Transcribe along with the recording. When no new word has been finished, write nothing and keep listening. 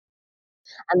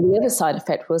And the other side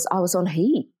effect was I was on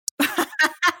heat.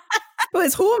 Well,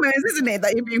 it's hormones, isn't it,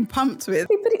 that you're being pumped with?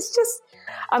 But it's just,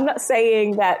 I'm not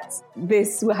saying that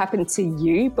this will happen to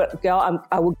you, but girl,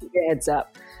 I will give you a heads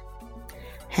up.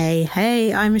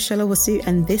 Hey, I'm Michelle Owusu,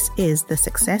 and this is the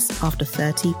Success After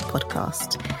 30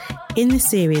 podcast. In this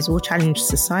series, we'll challenge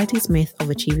society's myth of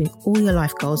achieving all your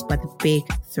life goals by the big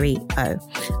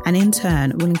 3-0. And in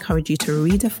turn, we'll encourage you to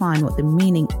redefine what the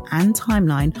meaning and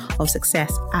timeline of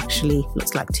success actually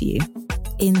looks like to you.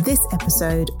 In this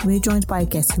episode, we're joined by a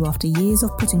guest who, after years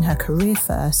of putting her career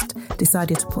first,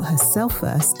 decided to put herself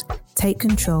first, take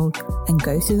control, and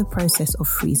go through the process of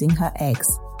freezing her eggs.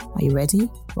 Are you ready?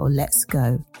 Well, let's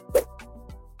go.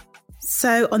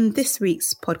 So on this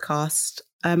week's podcast,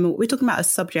 we're talking about a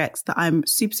subject that I'm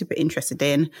super interested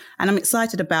in. And I'm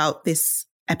excited about this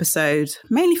episode,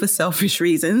 mainly for selfish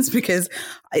reasons, because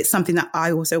it's something that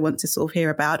I also want to sort of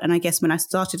hear about. And I guess when I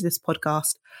started this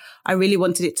podcast, I really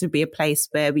wanted it to be a place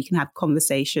where we can have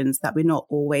conversations that we're not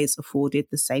always afforded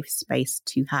the safe space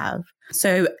to have.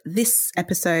 So this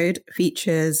episode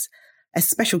features a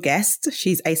special guest.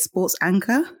 She's a sports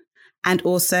anchor and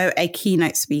also a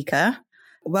keynote speaker.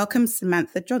 Welcome,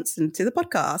 Samantha Johnson, to the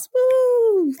podcast.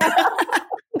 Woo!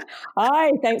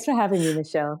 Hi, thanks for having me,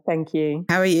 Michelle. Thank you.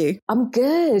 How are you? I'm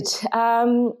good.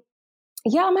 I'm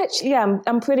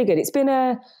pretty good. It's been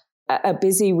a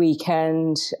busy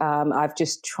weekend. I've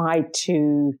just tried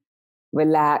to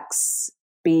relax,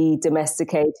 be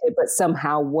domesticated, but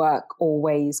somehow work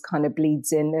always kind of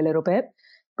bleeds in a little bit,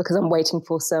 because I'm waiting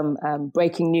for some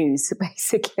breaking news,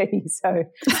 basically. So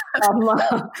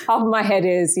half of my head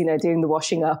is, doing the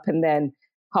washing up, and then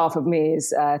half of me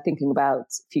is thinking about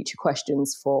future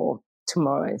questions for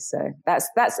tomorrow. So that's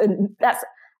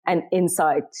an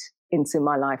insight into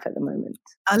my life at the moment.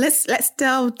 Let's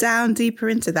delve down deeper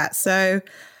into that. So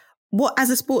as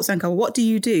a sports anchor, what do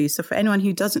you do? So for anyone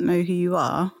who doesn't know who you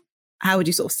are, how would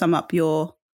you sort of sum up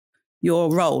your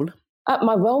role?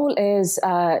 My role is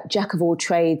jack of all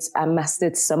trades and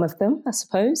mastered some of them, I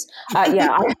suppose. I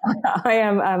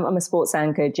am. I'm a sports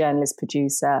anchor, journalist,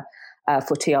 producer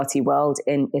for TRT World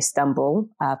in Istanbul.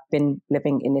 I've been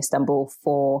living in Istanbul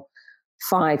for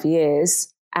 5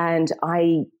 years, and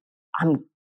I'm,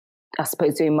 I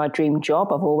suppose, doing my dream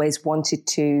job. I've always wanted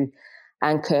to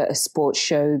anchor a sports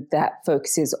show that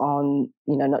focuses on,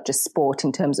 not just sport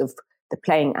in terms of the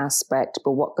playing aspect,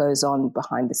 but what goes on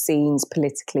behind the scenes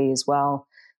politically as well.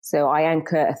 So I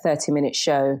anchor a 30-minute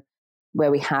show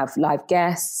where we have live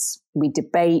guests, we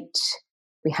debate,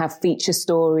 we have feature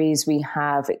stories, we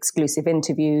have exclusive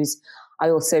interviews. I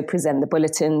also present the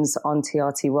bulletins on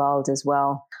TRT World as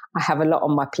well. I have a lot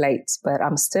on my plate, but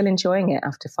I'm still enjoying it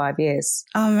after 5 years.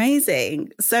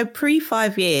 Amazing. So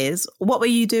pre-5 years, what were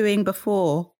you doing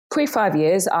before? Pre-5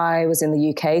 years, I was in the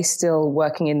UK, still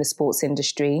working in the sports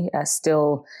industry,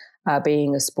 still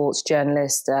being a sports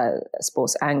journalist, a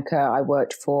sports anchor. I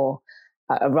worked for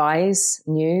Arise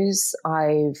News.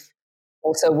 I've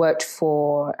also worked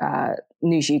for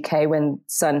News UK when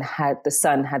The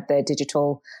Sun had their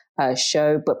digital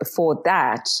show. But before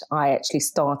that, I actually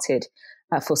started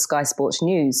for Sky Sports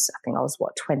News. I think I was,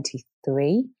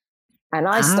 23? And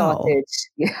I started,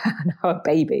 a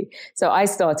baby. So I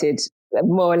started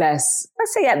more or less,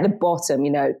 let's say at the bottom,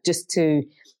 just to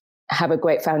have a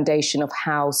great foundation of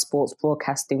how sports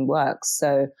broadcasting works.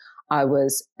 So I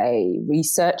was a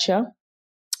researcher,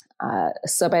 a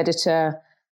sub-editor,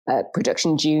 a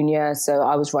production junior. So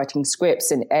I was writing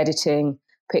scripts and editing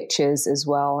pictures as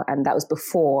well. And that was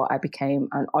before I became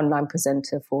an online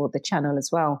presenter for the channel as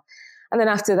well. And then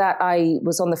after that, I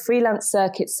was on the freelance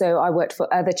circuit. So I worked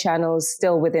for other channels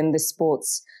still within the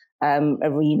sports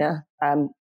arena,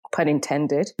 pun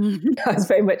intended. I was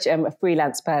very much a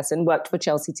freelance person, worked for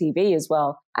Chelsea TV as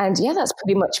well. And yeah, that's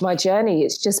pretty much my journey.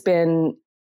 It's just been,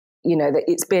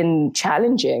 it's been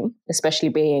challenging, especially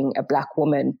being a Black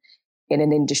woman in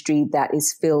an industry that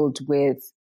is filled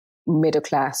with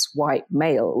middle-class white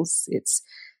males. It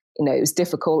was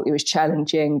difficult, it was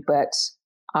challenging, but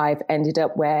I've ended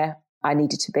up where I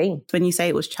needed to be. When you say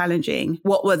it was challenging,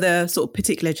 what were the sort of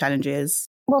particular challenges?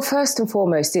 Well, first and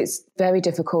foremost, it's very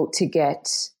difficult to get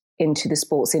into the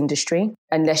sports industry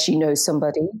unless you know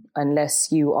somebody,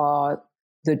 unless you are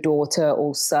the daughter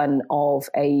or son of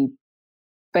a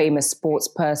famous sports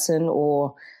person,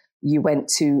 or you went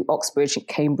to Oxbridge,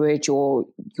 Cambridge, or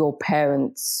your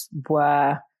parents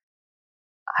were,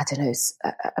 I don't know,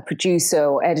 a producer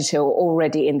or editor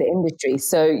already in the industry.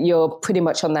 So you're pretty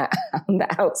much on the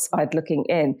outside looking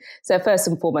in. So first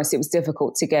and foremost, it was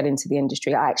difficult to get into the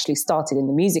industry. I actually started in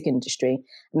the music industry,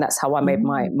 and that's how I made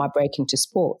my break into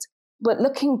sport. But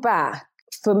looking back,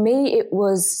 for me, it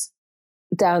was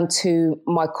down to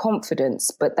my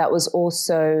confidence, but that was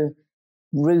also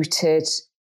rooted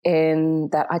in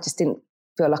that I just didn't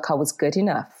feel like I was good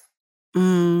enough.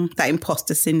 That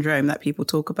imposter syndrome that people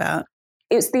talk about.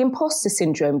 It's the imposter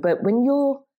syndrome, but when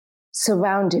you're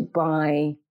surrounded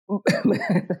by,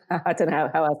 I don't know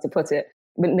how else to put it,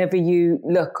 whenever you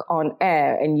look on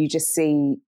air and you just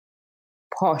see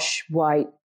posh white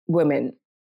women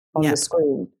on the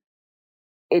screen,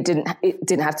 it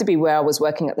didn't have to be where I was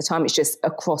working at the time. It's just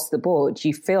across the board.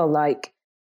 You feel like,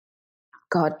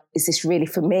 God, is this really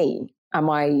for me?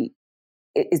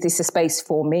 Is this a space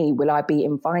for me? Will I be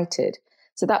invited?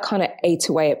 So that kind of ate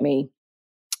away at me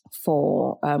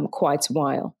for quite a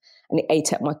while. And it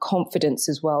ate at my confidence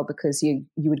as well, because you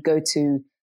would go to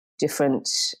different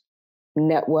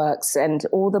networks and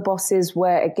all the bosses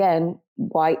were, again,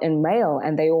 white and male,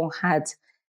 and they all had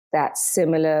that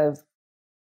similar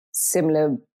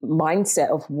mindset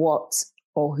of what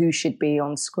or who should be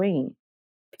on screen.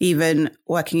 Even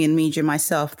working in media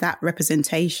myself, that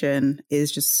representation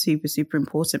is just super, super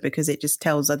important, because it just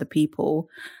tells other people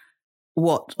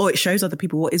it shows other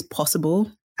people what is possible.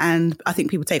 And I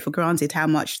think people take for granted how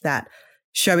much that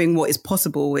showing what is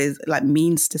possible is like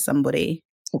means to somebody.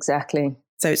 Exactly.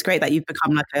 So it's great that you've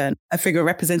become like a figure of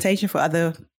representation for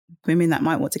other women that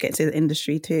might want to get to the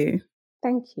industry too.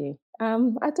 Thank you.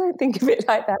 I don't think of it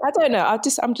like that. I don't know.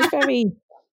 I'm just very,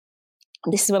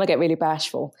 this is when I get really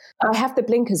bashful. I have the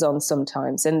blinkers on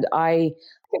sometimes and I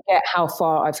forget how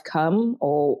far I've come,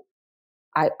 or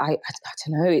I don't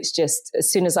know. It's just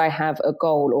as soon as I have a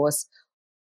goal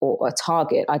or a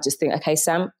target, I just think, okay,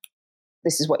 Sam,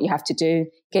 this is what you have to do.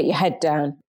 Get your head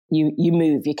down. You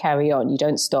move, you carry on, you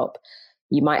don't stop.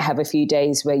 You might have a few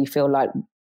days where you feel like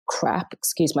crap,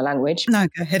 excuse my language. No,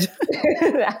 go ahead.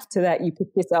 After that, you pick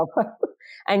yourself up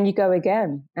and you go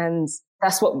again. And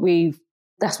that's what we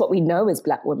know as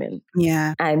Black women.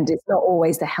 Yeah. And it's not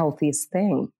always the healthiest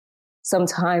thing.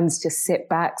 Sometimes just sit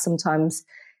back, sometimes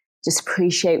just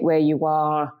appreciate where you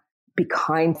are, be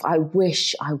kind. I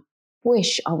wish I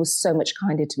was so much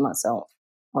kinder to myself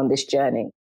on this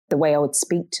journey. The way I would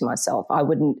speak to myself, I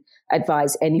wouldn't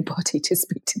advise anybody to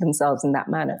speak to themselves in that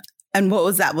manner. And what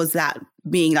was that? Was that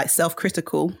being like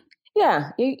self-critical?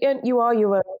 Yeah, you are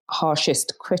your own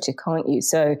harshest critic, aren't you?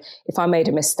 So if I made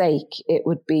a mistake, it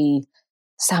would be,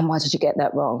 Sam, why did you get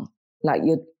that wrong? Like,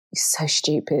 you're so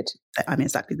stupid. I'm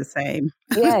exactly the same.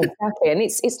 Yeah, exactly. And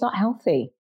it's not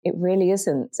healthy. It really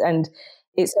isn't. And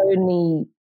it's only,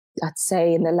 I'd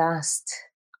say, in the last,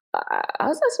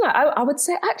 I would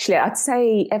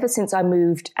say ever since I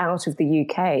moved out of the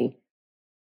UK,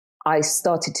 I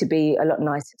started to be a lot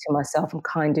nicer to myself and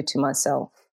kinder to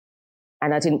myself.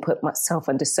 And I didn't put myself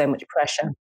under so much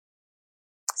pressure.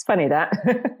 It's funny that.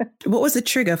 What was the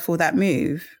trigger for that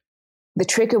move? The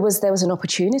trigger was there was an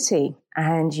opportunity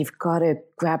and you've got to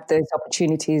grab those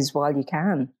opportunities while you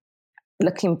can.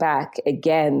 Looking back,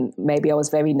 again, maybe I was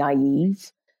very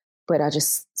naive, but I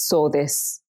just saw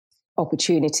this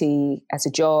opportunity as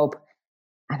a job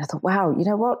and I thought, wow, you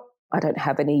know what? I don't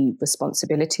have any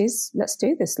responsibilities. Let's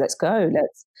do this. Let's go.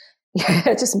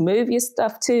 Just move your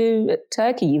stuff to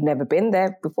Turkey. You've never been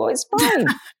there before. It's fine.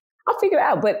 I'll figure it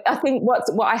out. But I think what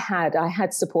I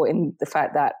had support in the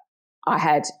fact that I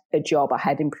had a job, I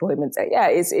had employment. Yeah,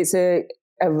 it's a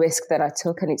risk that I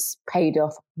took and it's paid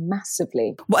off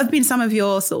massively. What have been some of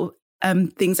your sort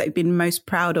of things that you've been most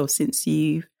proud of since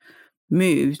you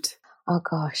moved? Oh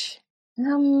gosh.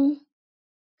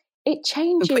 It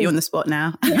changes. I'll put you on the spot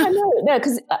now. Yeah, no,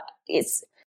 because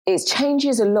it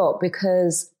changes a lot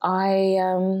because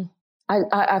I've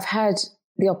had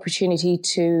the opportunity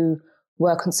to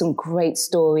work on some great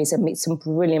stories and meet some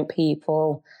brilliant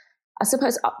people. I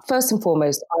suppose first and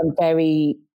foremost, I'm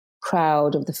very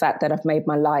proud of the fact that I've made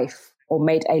my life or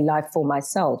made a life for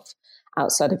myself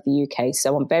outside of the UK.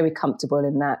 So I'm very comfortable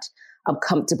in that. I'm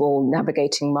comfortable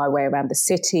navigating my way around the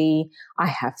city. I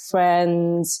have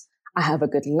friends. I have a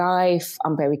good life.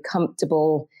 I'm very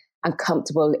comfortable. I'm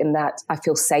comfortable in that I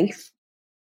feel safe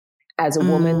as a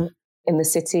woman in the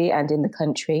city and in the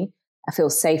country. I feel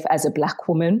safe as a Black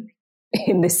woman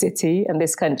in the city and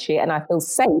this country. And I feel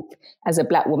safe as a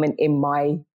Black woman in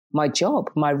my job,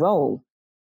 my role.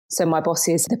 So my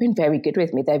bosses, they've been very good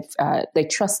with me. They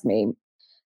trust me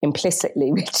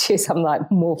implicitly, which is, I'm like,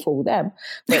 more for them.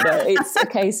 But it's a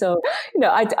case of,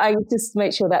 I just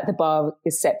make sure that the bar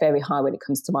is set very high when it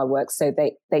comes to my work. So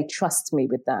they trust me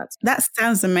with that. That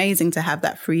sounds amazing to have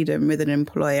that freedom with an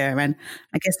employer. And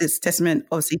I guess it's testament,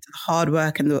 obviously, to the hard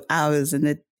work and the hours and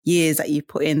the years that you've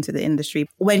put into the industry.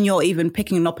 When you're even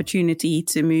picking an opportunity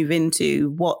to move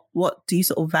into, what do you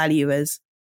sort of value as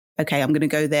okay, I'm going to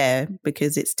go there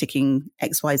because it's ticking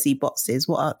XYZ boxes?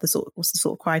 What's the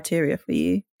sort of criteria for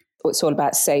you? It's all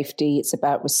about safety. It's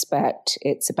about respect.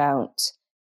 It's about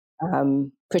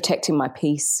protecting my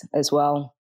peace as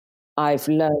well. I've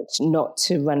learned not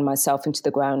to run myself into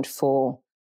the ground for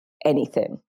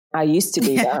anything. I used to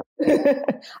do that.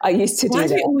 Why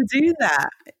do we all do that?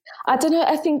 I don't know.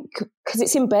 I think because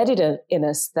it's embedded in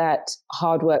us that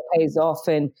hard work pays off,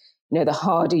 and the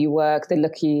harder you work, the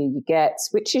luckier you get,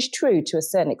 which is true to a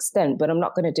certain extent. But I'm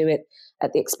not going to do it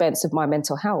at the expense of my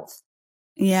mental health.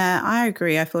 Yeah, I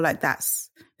agree. I feel like that's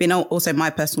been also my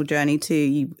personal journey too.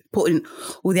 You put in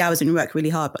all the hours and you work really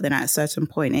hard, but then at a certain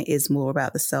point, it is more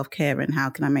about the self-care and how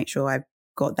can I make sure I've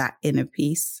got that inner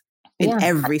peace in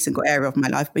every single area of my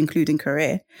life, including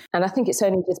career. And I think it's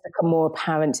only just become more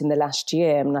apparent in the last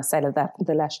year. I mean, I say that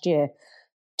the last year,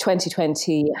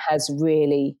 2020 has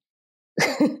really,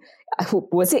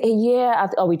 was it a year?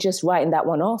 Are we just writing that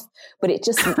one off? But it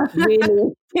just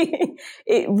really,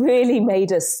 it really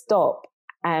made us stop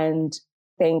and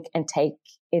think and take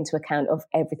into account of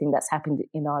everything that's happened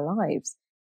in our lives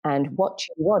and what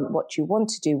you want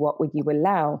to do, what would you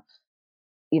allow,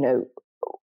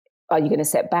 are you going to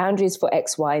set boundaries for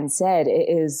X, Y, and Z? It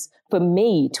is, for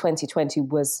me, 2020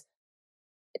 was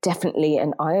definitely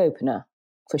an eye-opener,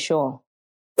 for sure.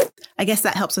 I guess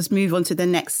that helps us move on to the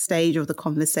next stage of the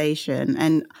conversation.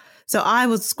 And so I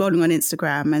was scrolling on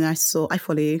Instagram and I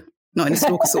follow you, not in a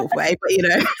stalker sort of way,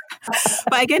 but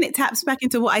but again, it taps back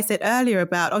into what I said earlier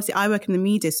about, obviously I work in the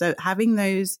media. So having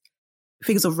those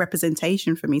figures of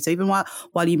representation for me. So even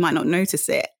while you might not notice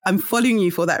it, I'm following you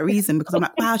for that reason, because I'm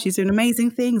like, wow, she's doing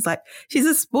amazing things. Like she's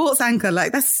a sports anchor.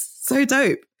 Like that's so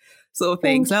dope sort of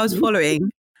thing. So I was following,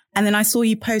 and then I saw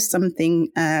you post something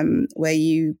where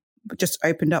you just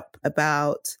opened up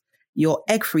about your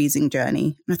egg freezing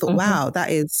journey. And I thought, wow, that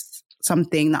is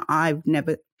something that I've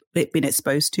never been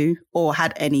exposed to or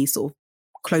had any sort of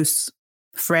close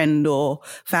friend or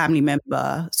family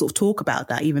member sort of talk about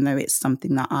that, even though it's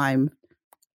something that I'm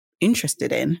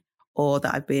interested in or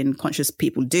that I've been conscious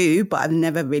people do, but I've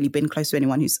never really been close to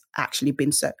anyone who's actually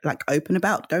been so open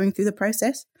about going through the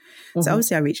process. So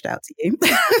obviously I reached out to you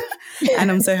and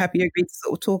I'm so happy you agreed to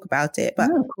sort of talk about it. But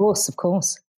of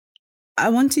course. I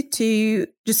wanted to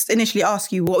just initially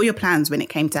ask you, what were your plans when it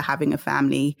came to having a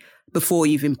family before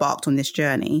you've embarked on this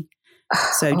journey?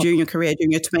 So during your career,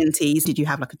 during your 20s, did you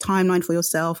have like a timeline for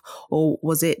yourself, or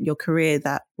was it your career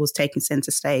that was taking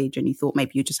center stage and you thought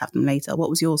maybe you just have them later? What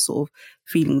was your sort of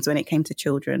feelings when it came to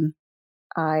children?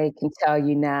 I can tell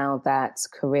you now that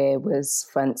career was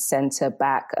front, center,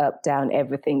 back, up, down,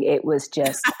 everything. It was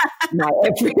just my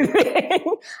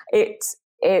everything.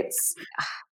 It's,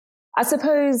 I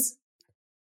suppose,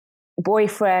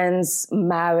 boyfriends,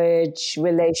 marriage,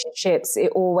 relationships,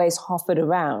 it always hovered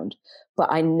around.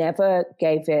 But I never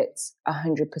gave it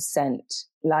 100%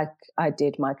 like I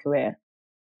did my career.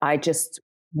 I just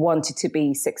wanted to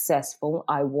be successful.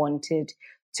 I wanted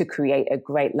to create a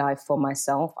great life for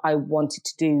myself. I wanted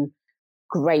to do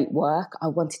great work. I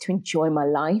wanted to enjoy my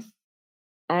life.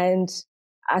 And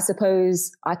I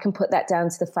suppose I can put that down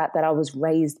to the fact that I was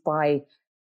raised by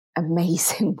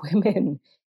amazing women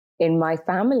in my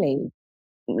family.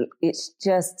 It's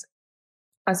just,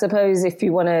 I suppose if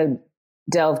you want to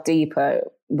delve deeper,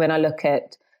 when I look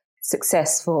at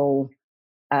successful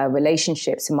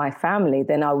relationships in my family,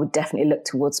 then I would definitely look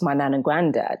towards my nan and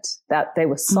granddad. That they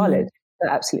were solid,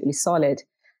 they're absolutely solid.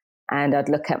 And I'd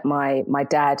look at my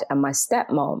dad and my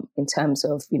stepmom in terms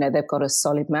of, they've got a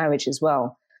solid marriage as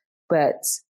well. But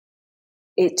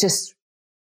it just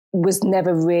was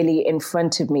never really in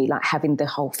front of me, like having the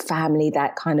whole family,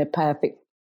 that kind of perfect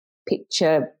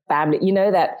picture family,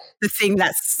 that the thing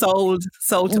that's sold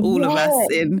to all of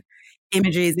us in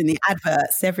images in the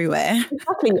adverts everywhere.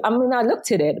 Exactly. I mean, I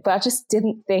looked at it, but I just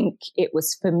didn't think it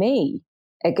was for me.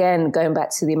 Again, going back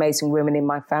to the amazing women in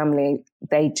my family,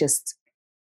 they just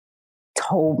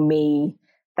told me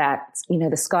that,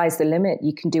 the sky's the limit.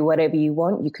 You can do whatever you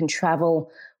want. You can travel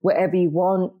wherever you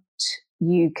want.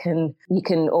 You can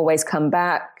always come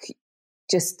back.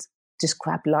 Just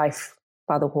grab life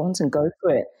by the horns and go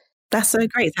for it. That's so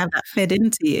great to have that fed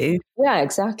into you. Yeah,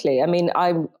 exactly. I mean,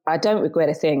 I don't regret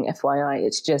a thing, FYI.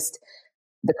 It's just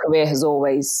the career has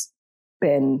always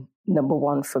been number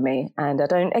one for me. And I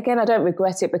don't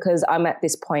regret it because I'm at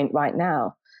this point right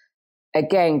now.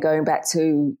 Again, going back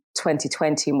to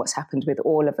 2020 and what's happened with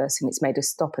all of us, and it's made us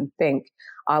stop and think.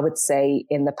 I would say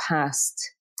in the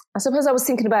past, I suppose I was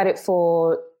thinking about it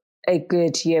for a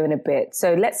good year and a bit.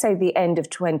 So let's say the end of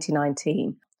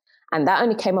 2019. And that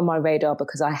only came on my radar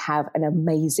because I have an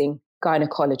amazing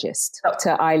gynecologist,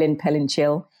 Dr. Eileen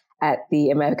Pellinchill. at the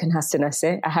American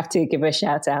Hassanasset. I have to give her a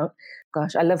shout out.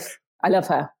 Gosh, I love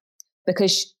her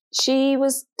because she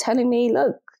was telling me,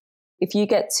 look, if you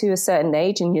get to a certain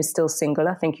age and you're still single,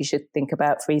 I think you should think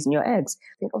about freezing your eggs.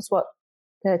 I think I was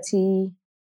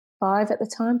 35 at the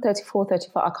time, 34,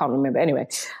 35. I can't remember. Anyway,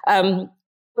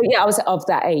 but yeah, I was of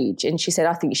that age. And she said,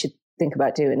 I think you should think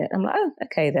about doing it. I'm like, oh,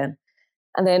 okay then.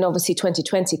 And then obviously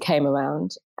 2020 came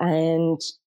around and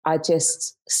I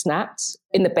just snapped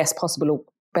in the best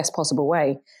possible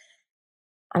way.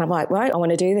 And I'm like, right, I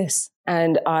want to do this.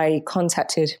 And I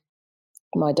contacted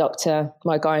my doctor,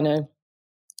 my gyno,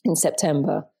 in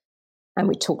September. And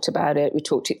we talked about it. We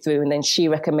talked it through. And then she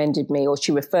recommended me, or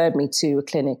she referred me to a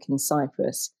clinic in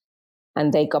Cyprus.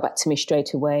 And they got back to me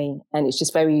straight away. And it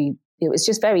was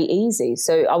just very easy.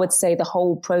 So I would say the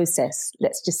whole process,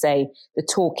 let's just say the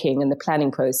talking and the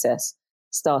planning process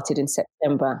started in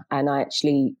September. And I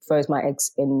actually froze my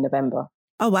eggs in November.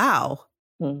 Oh, wow.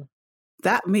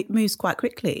 That moves quite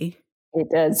quickly. It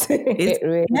does. It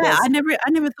really does. I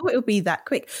never thought it would be that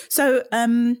quick. So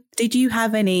did you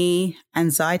have any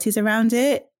anxieties around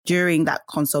it during that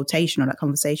consultation or that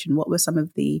conversation? What were some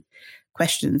of the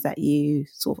questions that you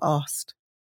sort of asked?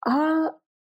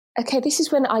 Okay, this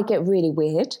is when I get really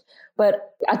weird,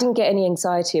 but I didn't get any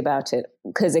anxiety about it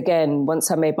because, again, once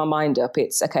I made my mind up,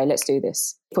 it's, okay, let's do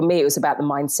this. For me, it was about the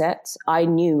mindset. I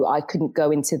knew I couldn't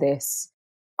go into this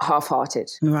half-hearted.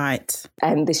 Right.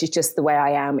 And this is just the way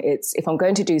I am. It's, if I'm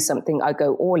going to do something, I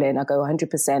go all in, I go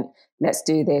 100%. Let's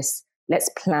do this. Let's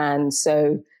plan.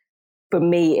 So for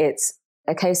me, it's,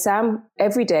 okay, Sam,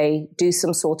 every day do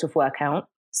some sort of workout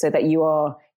so that you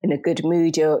are in a good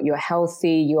mood, you're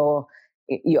healthy, you're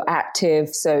active.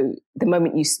 So the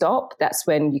moment you stop, that's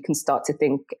when you can start to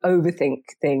overthink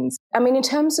things. I mean, in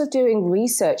terms of doing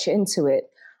research into it,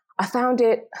 I found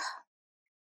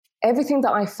everything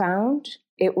that I found,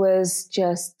 it was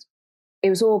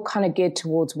all kind of geared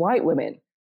towards white women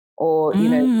or, you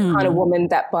know, the kind of woman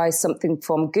that buys something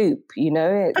from Goop, you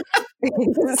know,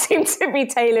 it doesn't seem to be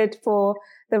tailored for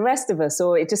the rest of us,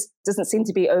 or it just doesn't seem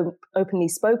to be openly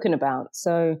spoken about.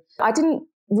 So I didn't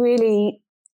really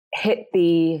hit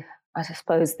the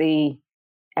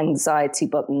anxiety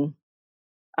button.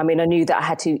 I mean, I knew that I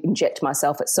had to inject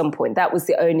myself at some point. That was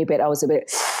the only bit I was a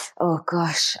bit, oh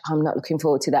gosh, I'm not looking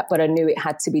forward to that. But I knew it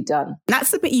had to be done.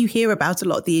 That's the bit you hear about a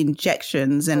lot, the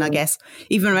injections. And I guess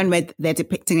even when they're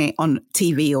depicting it on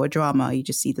TV or a drama, you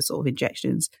just see the sort of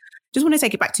injections. Just want to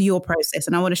take it back to your process.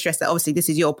 And I want to stress that obviously this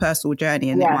is your personal journey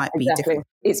and it might be different.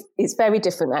 It's very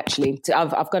different, actually.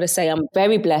 I've got to say I'm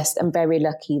very blessed and very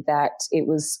lucky that it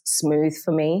was smooth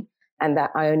for me and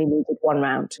that I only needed one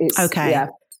round. Okay. Yeah.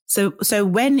 So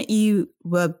when you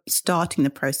were starting the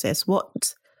process,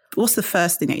 what's the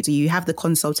first thing that you do? You have the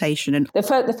consultation. And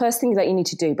the first thing that you need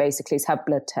to do basically is have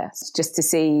blood tests just to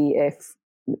see if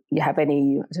you have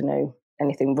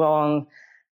anything wrong.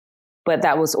 But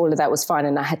all of that was fine.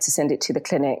 And I had to send it to the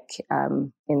clinic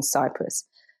in Cyprus.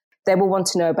 They will want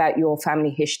to know about your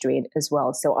family history as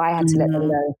well. So I had to let them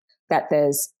know that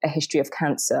there's a history of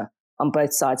cancer on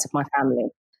both sides of my family.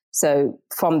 So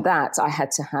from that, I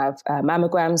had to have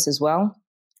mammograms as well.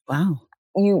 Wow.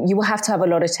 You will have to have a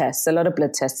lot of tests, a lot of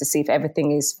blood tests to see if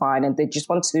everything is fine. And they just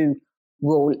want to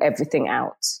rule everything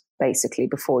out, basically,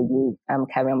 before you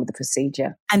carry on with the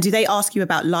procedure. And do they ask you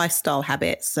about lifestyle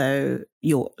habits? So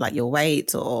your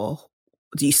weight, or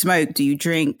do you smoke? Do you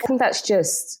drink? I think that's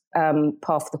just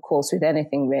part of the course with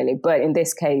anything, really. But in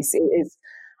this case,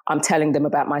 I'm telling them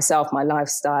about myself, my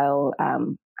lifestyle,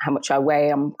 how much I weigh.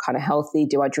 I'm kind of healthy.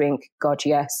 Do I drink? God,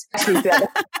 yes. Actually,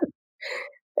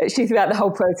 throughout the whole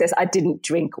process, I didn't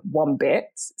drink one bit.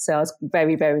 So I was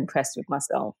very, very impressed with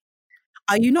myself.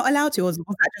 Are you not allowed to, or was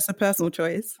that just a personal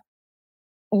choice?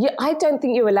 Yeah, I don't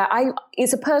think you're allowed.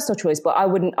 It's a personal choice, but I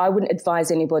wouldn't advise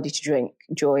anybody to drink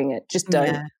during it. Just don't.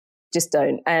 Yeah. Just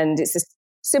don't. And it's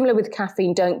similar with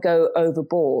caffeine. Don't go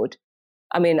overboard.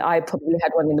 I mean, I probably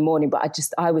had one in the morning, but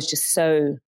I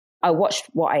watched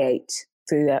what I ate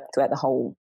throughout the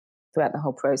whole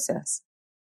process.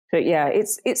 But yeah,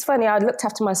 it's funny. I looked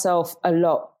after myself a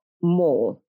lot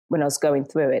more when I was going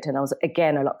through it, and I was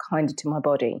again a lot kinder to my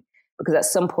body, because at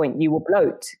some point you will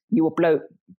bloat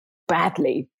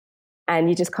badly, and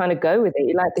you just kind of go with it.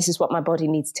 You're like, this is what my body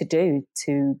needs to do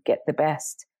to get the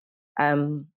best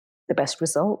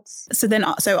results. So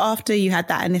after you had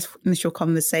that initial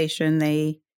conversation,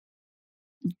 they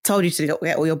told you to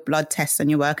get all your blood tests and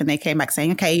your work, and they came back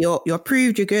saying, okay, you're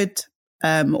approved, you're good.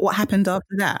 What happened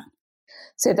after that?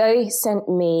 So they sent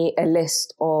me a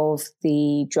list of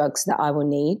the drugs that I will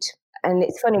need. And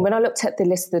it's funny, when I looked at the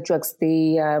list of the drugs,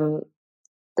 the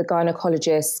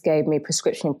gynecologist gave me a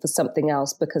prescription for something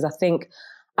else, because I think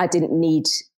I didn't need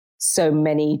so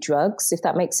many drugs, if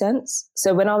that makes sense.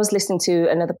 So when I was listening to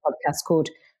another podcast called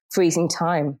Freezing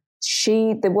Time,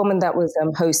 the woman that was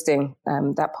hosting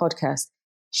that podcast,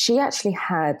 she actually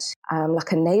had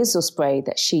like a nasal spray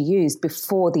that she used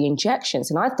before the injections.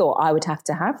 And I thought I would have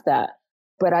to have that,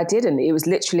 but I didn't. It was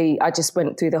literally, I just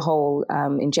went through the whole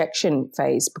injection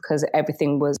phase because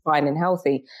everything was fine and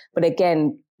healthy. But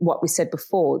again, what we said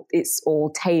before, it's all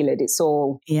tailored. It's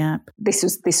all, this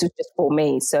was just for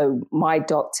me. So my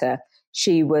doctor,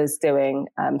 she was doing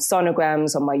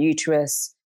sonograms on my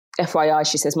uterus. FYI,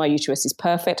 she says my uterus is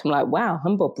perfect. I'm like, wow,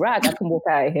 humble brag. I can walk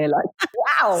out of here like,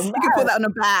 wow, man. You can put that on a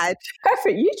badge.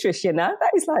 Perfect uterus, you know?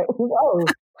 That is like, whoa.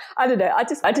 I don't know. I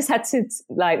just had to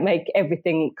like make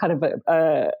everything kind of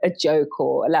a joke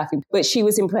or a laughing. But she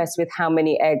was impressed with how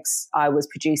many eggs I was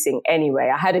producing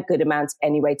anyway. I had a good amount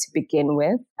anyway to begin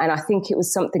with. And I think it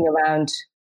was something around,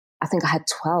 I think I had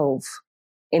 12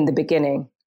 in the beginning.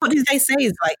 What did they say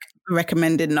is like a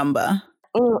recommended number?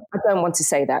 I don't want to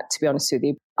say that, to be honest with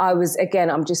you.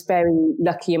 I'm just very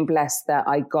lucky and blessed that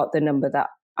I got the number that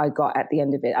I got at the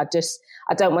end of it.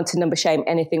 I don't want to number shame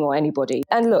anything or anybody.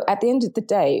 And look, at the end of the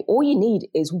day, all you need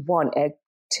is one egg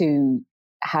to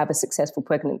have a successful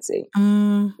pregnancy.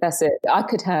 That's it. I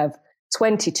could have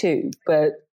 22,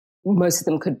 but most of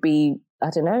them could be, I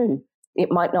don't know, it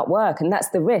might not work. And that's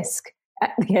the risk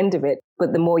at the end of it.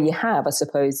 But the more you have, I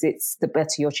suppose, it's the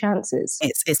better your chances.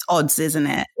 It's odds, isn't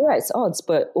it? Yeah, it's odds,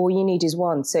 but all you need is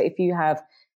one. So if you have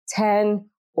 10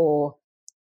 or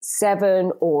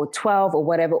 7 or 12 or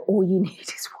whatever, all you need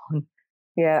is one.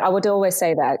 Yeah, I would always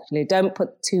say that actually. Don't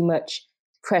put too much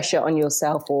pressure on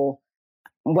yourself or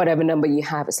whatever number you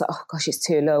have. It's like, oh gosh, it's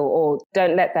too low. Or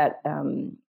don't let that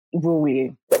rule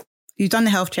you. You've done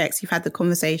the health checks, you've had the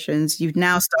conversations, you've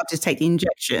now started to take the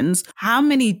injections. How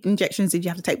many injections did you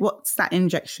have to take? What's that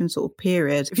injection sort of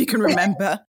period, if you can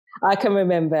remember? I can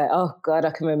remember. Oh God,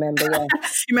 I can remember, yeah.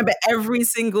 You remember every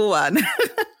single one.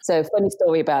 So funny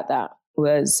story about that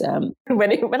was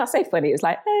when I say funny, it was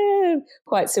like,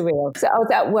 quite surreal. So I was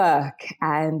at work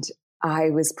and I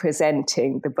was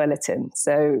presenting the bulletin.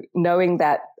 So knowing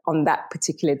that on that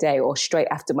particular day or straight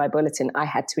after my bulletin, I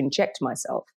had to inject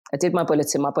myself. I did my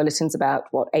bulletin. My bulletin's about,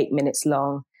 8 minutes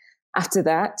long. After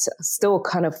that, still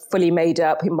kind of fully made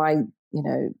up in my,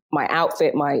 my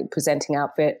outfit, my presenting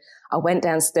outfit. I went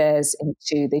downstairs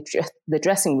into the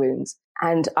dressing rooms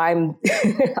and I'm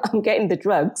getting the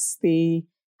drugs, I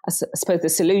suppose the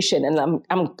solution, and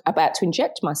I'm about to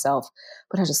inject myself.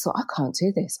 But I just thought, I can't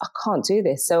do this. I can't do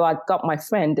this. So I got my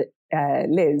friend,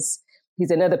 Liz,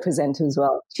 who's another presenter as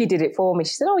well. She did it for me.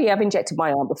 She said, oh yeah, I've injected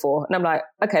my arm before. And I'm like,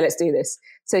 okay, let's do this.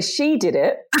 So she did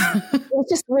it. It was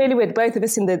just really weird. Both of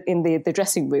us in the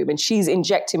dressing room and she's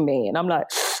injecting me. And I'm like,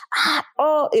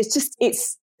 it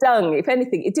stung. If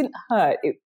anything, it didn't hurt.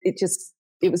 It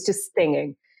was just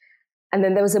stinging. And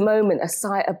then there was a moment,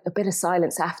 a bit of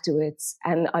silence afterwards.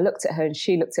 And I looked at her and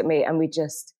she looked at me and we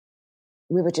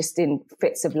were just in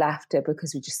fits of laughter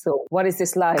because we just thought, what is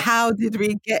this like? How did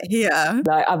we get here?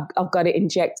 Like, I've got to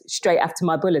inject straight after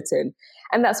my bulletin.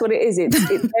 And that's what it is.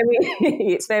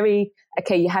 It's very,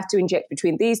 okay, you have to inject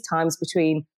between these times,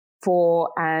 between 4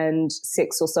 and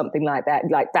 6 or something like that.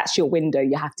 Like, that's your window.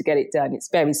 You have to get it done. It's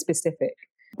very specific.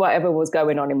 Whatever was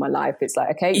going on in my life, it's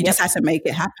like, okay. You just had to make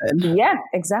it happen. Yeah,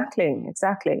 exactly.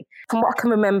 From what I can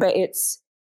remember,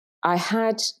 I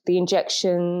had the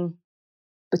injection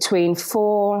between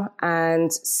 4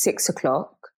 and 6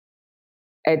 o'clock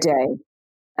a day.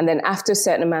 And then after a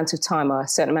certain amount of time or a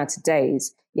certain amount of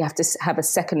days, you have to have a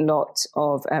second lot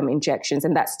of injections.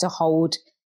 And that's to hold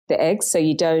the eggs so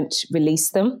you don't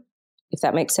release them, if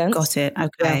that makes sense. Got it.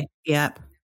 Okay. Yeah. Yep.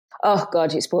 Oh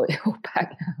God, it's brought it all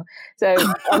back now. So,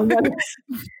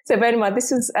 so bear in mind, this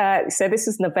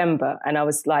was November, and I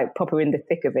was like proper in the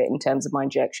thick of it in terms of my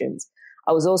injections.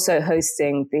 I was also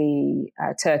hosting the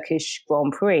Turkish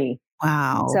Grand Prix.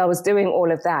 Wow! So I was doing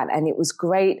all of that, and it was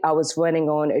great. I was running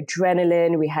on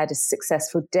adrenaline. We had a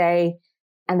successful day,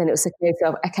 and then it was a case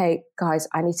of, okay, guys,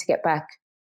 I need to get back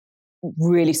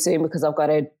really soon because I've got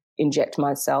to inject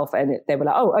myself. And they were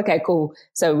like, oh, okay, cool.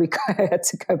 So we had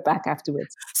to go back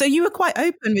afterwards. So you were quite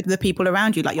open with the people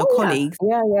around you, like your colleagues?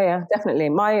 Yeah, definitely.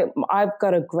 I've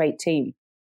got a great team.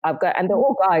 And they're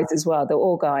all guys as well. They're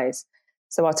all guys.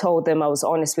 So I told them, I was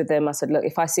honest with them. I said, look,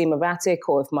 if I seem erratic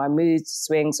or if my mood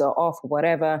swings are off or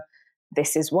whatever,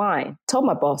 this is why. I told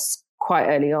my boss quite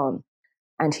early on.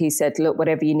 And he said, look,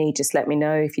 whatever you need, just let me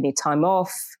know if you need time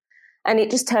off. And it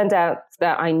just turned out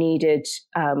that I needed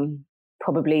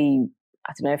probably,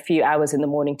 I don't know, a few hours in the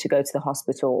morning to go to the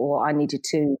hospital, or I needed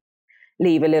to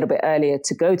leave a little bit earlier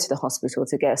to go to the hospital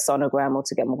to get a sonogram or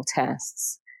to get more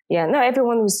tests. Yeah, no,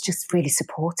 everyone was just really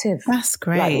supportive. That's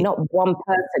great. Like not one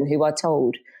person who I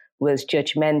told was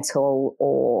judgmental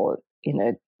or,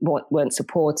 weren't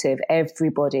supportive.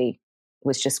 Everybody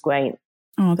was just great.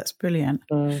 Oh, that's brilliant.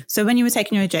 So when you were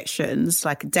taking your injections,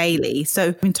 like daily,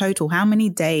 so in total, how many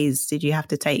days did you have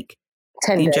to take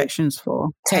 10 the days. injections for?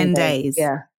 10 days.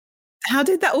 Yeah. How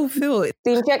did that all feel?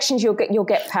 The injections, you'll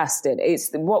get past it.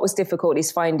 What was difficult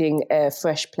is finding a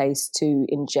fresh place to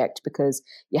inject because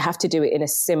you have to do it in a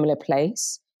similar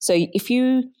place. So if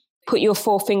you put your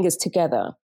 4 fingers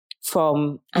together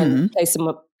and place them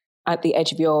up at the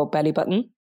edge of your belly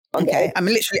button. Okay, I'm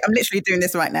literally doing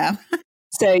this right now.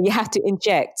 So you have to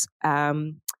inject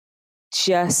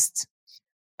just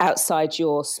outside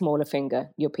your smaller finger,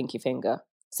 your pinky finger.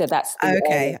 So that's the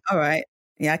area. All right.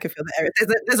 Yeah, I can feel the area.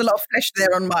 There's a lot of flesh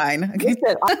there on mine. Okay.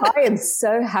 Listen, I am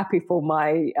so happy for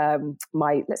my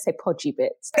let's say podgy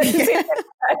bits.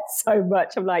 So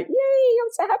much. I'm like, yay! I'm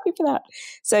so happy for that.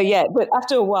 So yeah, but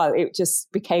after a while, it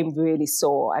just became really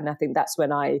sore, and I think that's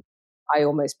when I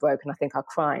almost broke, and I think I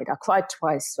cried. I cried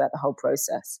twice throughout the whole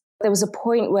process. There was a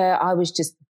point where I was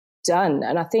just done,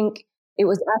 and I think it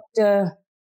was after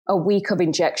a week of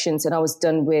injections, and I was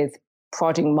done with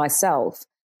prodding myself,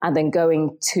 and then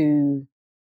going to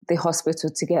the hospital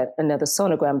to get another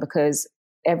sonogram because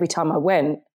every time I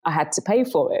went, I had to pay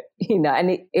for it, and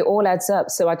it all adds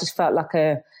up. So I just felt like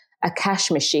a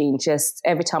cash machine. Just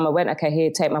every time I went, okay,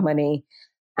 here, take my money.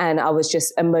 And I was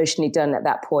just emotionally done at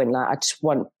that point. Like, I just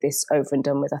want this over and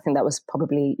done with. I think that was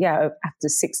probably, after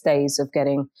 6 days of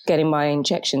getting my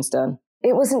injections done.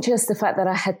 It wasn't just the fact that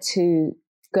I had to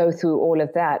go through all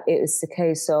of that. It was the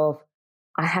case of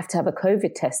I have to have a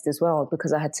COVID test as well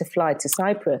because I had to fly to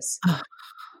Cyprus.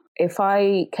 If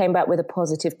I came back with a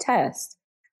positive test,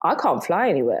 I can't fly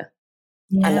anywhere.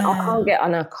 Yeah. And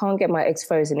I can't get my eggs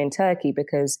frozen in Turkey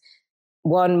because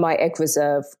one, my egg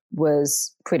reserve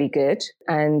was pretty good.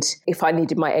 And if I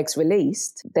needed my eggs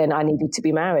released, then I needed to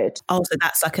be married. Oh, so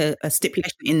that's like a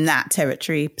stipulation in that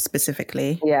territory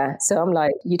specifically. Yeah. So I'm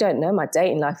like, you don't know my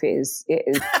dating life. It is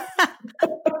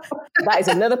that is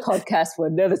another podcast for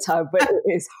another time, but it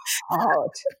is hard.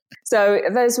 So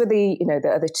those were the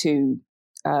other two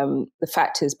the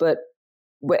factors. But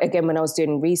again, when I was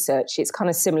doing research, it's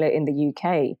kind of similar in the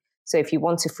UK. So if you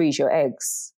want to freeze your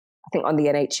eggs, I think on the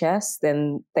NHS,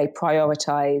 then they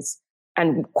prioritize,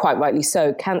 and quite rightly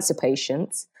so, cancer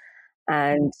patients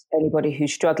and anybody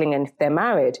who's struggling and if they're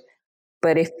married.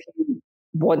 But if you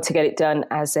want to get it done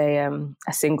as a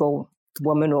single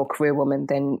woman or career woman,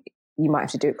 then you might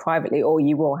have to do it privately, or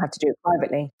you will have to do it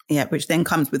privately. Yeah, which then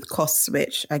comes with costs,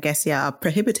 which I guess, are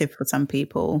prohibitive for some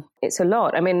people. It's a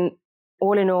lot. I mean,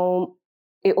 all in all,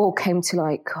 it all came to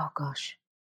like,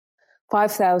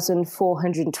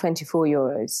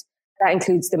 €5,424. That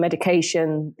includes the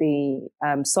medication, the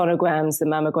sonograms, the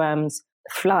mammograms,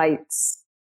 flights,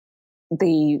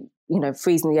 the,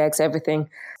 freezing the eggs, everything.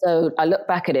 So I look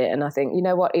back at it and I think, you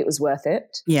know what, it was worth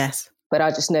it. Yes. But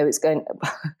I just know I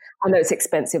know it's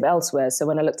expensive elsewhere. So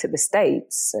when I looked at the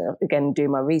States, again, doing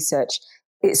my research,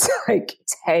 it's like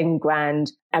 10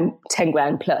 grand and 10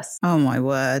 grand plus. Oh my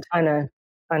word. I know.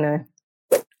 I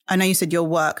know you said your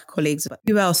work colleagues, but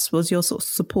who else was your sort of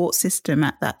support system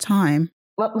at that time?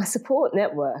 Well, my support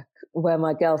network were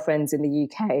my girlfriends in the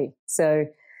UK. So,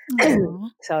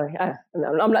 sorry,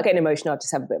 I'm not getting emotional. I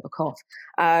just have a bit of a cough.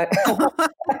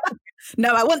 No,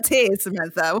 I want tears,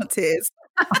 Samantha. I want tears.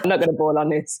 I'm not going to bawl on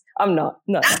this. I'm not.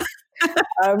 No.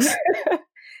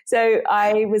 So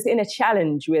I was in a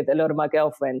challenge with a lot of my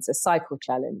girlfriends, a cycle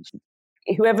challenge.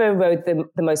 Whoever rode the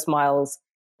most miles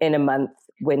in a month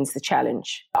wins the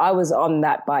challenge. I was on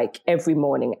that bike every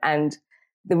morning. And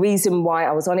the reason why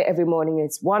I was on it every morning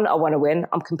is, one, I want to win.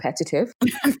 I'm competitive.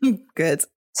 Good.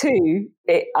 Two,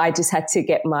 I just had to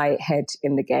get my head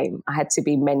in the game. I had to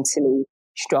be mentally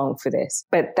strong for this.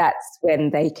 But that's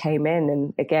when they came in.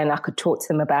 And again, I could talk to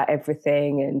them about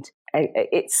everything. And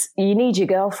you need your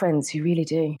girlfriends. You really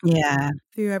do. Yeah.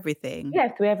 Through everything. Yeah,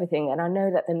 through everything. And I know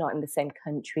that they're not in the same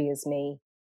country as me,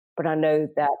 but I know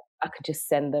that I could just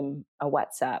send them a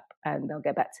WhatsApp and they'll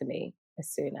get back to me as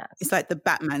soon as. It's like the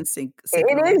Batman signal.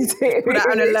 It is. Put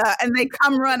out an alert and they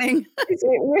come running. It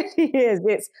really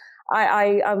is.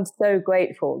 I'm so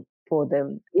grateful for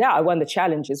them. Yeah, I won the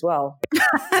challenge as well.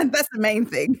 That's the main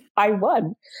thing. I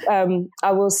won.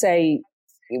 I will say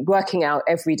working out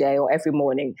every day or every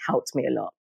morning helped me a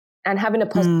lot. And having a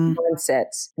positive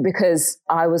mindset, because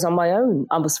I was on my own.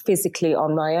 I was physically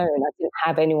on my own. I didn't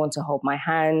have anyone to hold my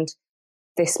hand.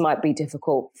 This might be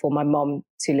difficult for my mom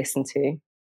to listen to.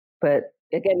 But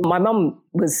again, my mom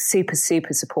was super,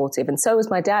 super supportive. And so was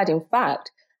my dad. In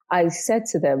fact, I said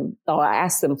to them, or I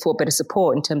asked them for a bit of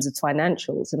support in terms of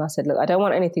financials. And I said, look, I don't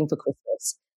want anything for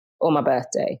Christmas or my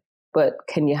birthday, but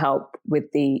can you help with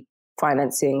the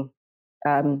financing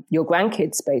your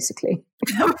grandkids, basically?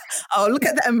 Oh, look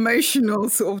at the emotional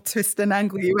sort of twist and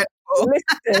angle you went for.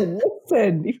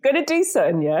 Listen, you're going to do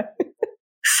something, yeah?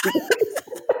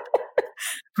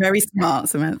 Very smart,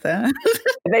 Samantha.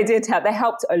 They did help. They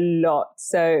helped a lot.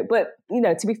 So, but,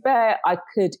 to be fair, I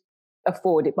could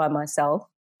afford it by myself.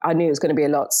 I knew it was going to be a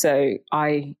lot. So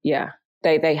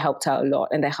they helped out a lot,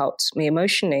 and they helped me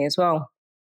emotionally as well.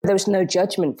 There was no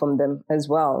judgment from them as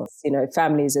well.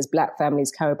 Families, as Black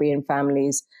families, Caribbean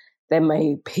families, there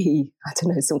may be, I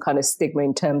don't know, some kind of stigma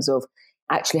in terms of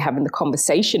actually having the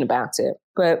conversation about it.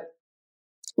 But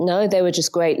no, they were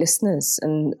just great listeners,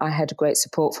 and I had great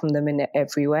support from them in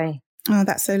every way. Oh,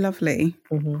 that's so lovely.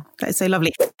 Mm-hmm. That is so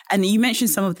lovely. And you mentioned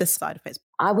some of the side effects.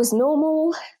 I was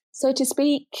normal, so to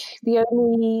speak. The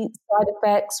only side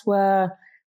effects were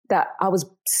that I was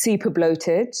super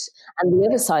bloated, and the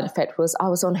other side effect was I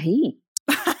was on heat.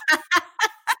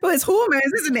 Well, it's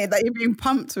hormones, isn't it, that you're being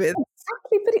pumped with?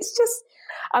 Exactly, but it's just,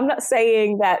 I'm not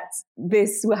saying that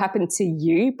this will happen to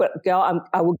you, but girl,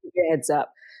 I will give you a heads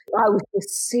up. I was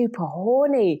just super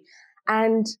horny,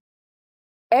 and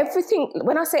everything,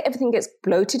 when I say everything gets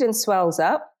bloated and swells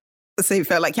up. So you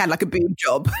felt like you had like a boob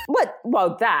job.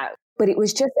 Well, that, but it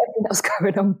was just everything that was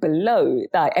going on below,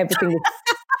 that everything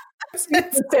was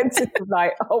super sensitive,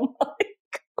 like, oh my God.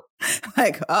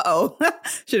 Like,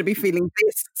 should I be feeling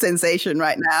this sensation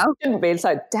right now? Shouldn't be. It's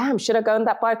like, damn, should I go on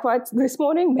that bike ride this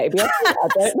morning? Maybe I should. I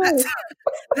don't know.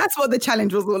 That's what the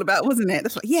challenge was all about, wasn't it?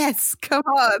 That's like, yes, come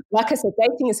on. Like I said,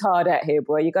 dating is hard out here,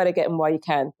 boy. You got to get them while you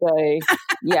can. So,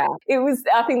 yeah, it was.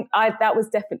 I think that was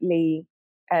definitely.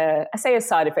 I say a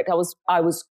side effect. I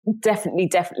was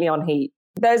definitely on heat.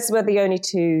 Those were the only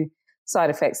two side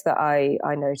effects that I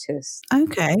noticed.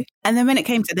 Okay, and then when it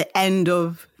came to the end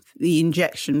of the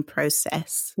injection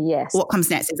process, yes, what comes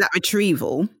next? Is that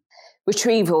retrieval?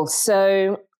 Retrieval.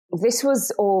 So this was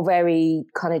all very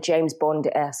kind of James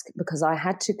Bond-esque, because I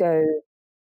had to go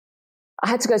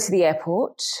to the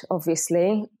airport,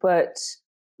 obviously, but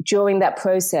during that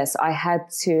process, I had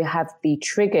to have the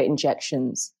trigger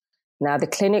injections. Now, the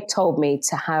clinic told me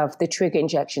to have the trigger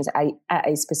injections at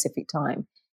a specific time.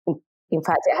 In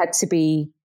fact, it had to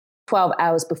be 12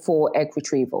 hours before egg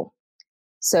retrieval.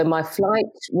 So my flight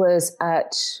was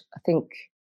at, I think,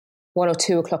 1 or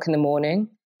 2 o'clock in the morning.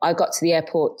 I got to the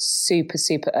airport super,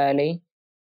 super early.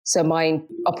 So my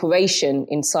operation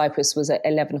in Cyprus was at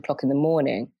 11 o'clock in the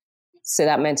morning. So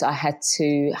that meant I had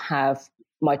to have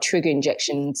my trigger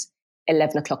injections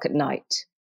 11 o'clock at night.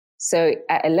 So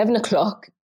at 11 o'clock,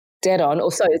 dead on,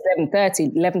 or sorry,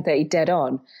 11:30, dead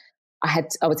on, I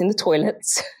was in the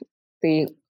toilets, the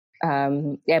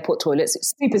airport toilets,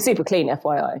 super, super clean,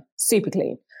 FYI, super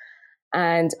clean.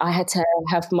 And I had to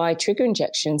have my trigger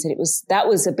injections. And that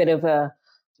was a bit of a,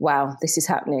 wow, this is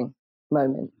happening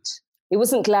moment. It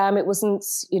wasn't glam. It wasn't,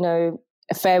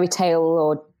 a fairy tale,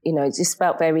 or, it just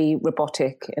felt very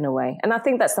robotic in a way. And I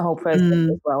think that's the whole process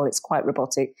as well. It's quite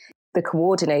robotic. The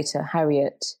coordinator,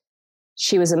 Harriet,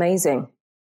 she was amazing.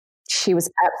 She was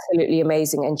absolutely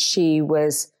amazing. And she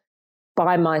was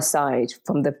by my side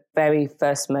from the very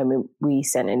first moment we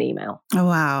sent an email. Oh,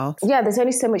 wow. Yeah, there's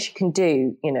only so much you can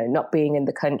do, not being in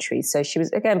the country. So she was,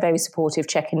 again, very supportive,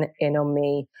 checking in on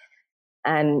me.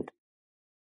 And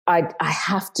I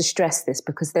have to stress this,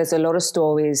 because there's a lot of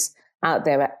stories out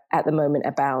there at the moment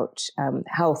about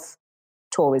health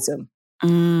tourism.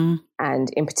 And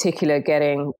in particular,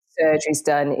 getting surgeries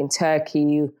done in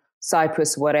Turkey,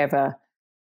 Cyprus, whatever.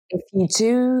 If you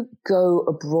do go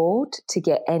abroad to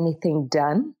get anything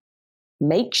done,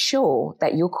 make sure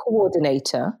that your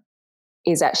coordinator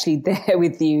is actually there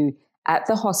with you at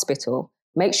the hospital.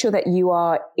 Make sure that you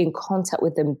are in contact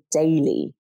with them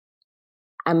daily,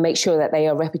 and make sure that they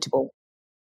are reputable.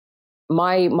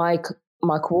 My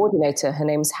coordinator, her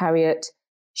name is Harriet.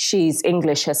 She's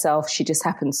English herself. She just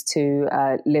happens to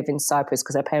live in Cyprus,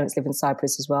 because her parents live in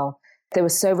Cyprus as well. They were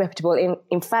so reputable.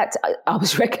 In fact, I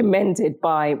was recommended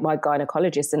by my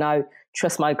gynecologist, and I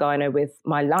trust my gyno with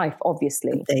my life,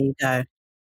 obviously. There you go.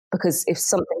 Because if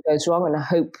something goes wrong, and I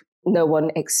hope no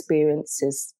one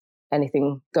experiences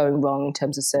anything going wrong in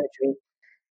terms of surgery,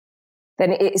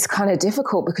 then it's kind of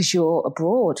difficult, because you're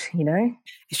abroad,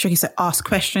 It's tricky. So ask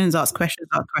questions.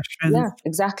 Yeah,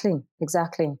 exactly.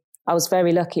 I was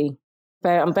very lucky.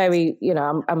 I'm very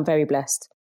blessed.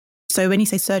 So when you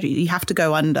say surgery, you have to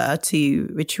go under to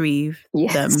retrieve them?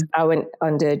 Yes, I went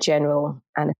under general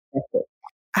anaesthetic.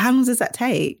 How long does that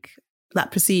take,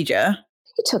 that procedure?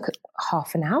 It took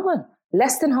half an hour.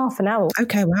 less than half an hour.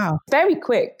 Okay, wow. Very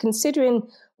quick, considering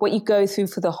what you go through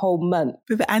for the whole month.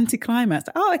 With the anticlimax.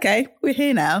 Oh, okay, we're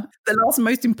here now. The last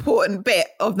most important bit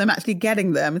of them actually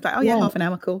getting them. It's like, oh yeah, half an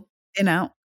hour, cool. In,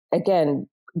 out. Again,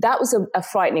 that was a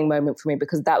frightening moment for me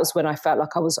because that was when I felt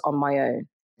like I was on my own.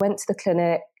 Went to the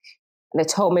clinic and they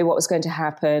told me what was going to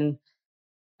happen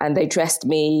and they dressed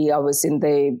me. I was in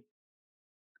the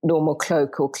normal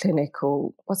cloak or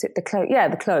clinical, was it the cloak? Yeah,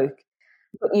 the cloak.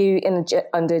 Put you in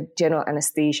under general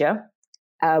anesthesia.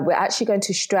 We're actually going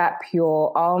to strap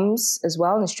your arms as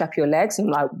well and strap your legs. And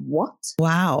I'm like, what?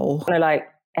 Wow. Kind of like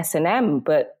S&M,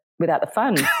 but without the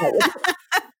fun.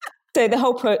 So the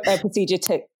whole procedure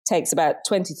takes about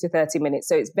 20 to 30 minutes.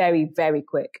 So it's very, very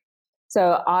quick.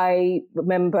 So I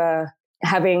remember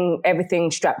having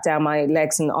everything strapped down, my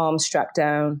legs and arms strapped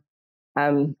down.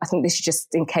 I think this is just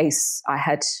in case I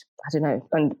had, I don't know,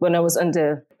 and when I was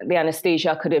under the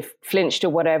anesthesia, I could have flinched or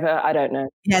whatever. I don't know.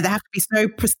 Yeah, they have to be so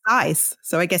precise.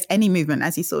 So I guess any movement,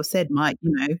 as you sort of said, might,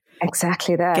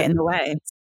 exactly that. Get in the way.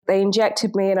 They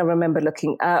injected me and I remember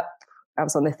looking up. I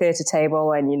was on the theatre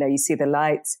table and, you see the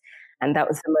lights. And that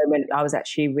was the moment I was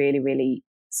actually really, really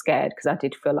scared because I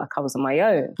did feel like I was on my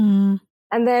own. Mm.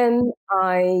 And then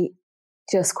I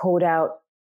just called out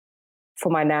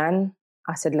for my nan.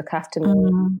 I said, look after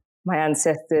me. My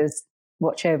ancestors,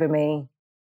 watch over me.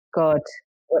 God,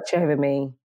 watch over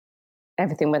me.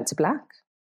 Everything went to black.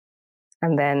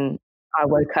 And then I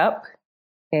woke up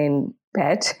in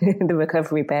bed, in the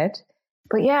recovery bed.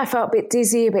 But yeah, I felt a bit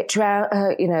dizzy, a bit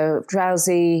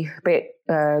drowsy, a bit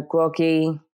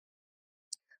groggy.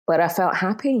 But I felt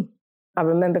happy. I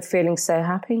remember feeling so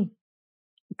happy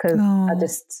because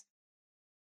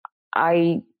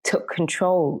I took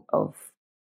control of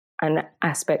an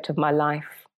aspect of my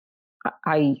life.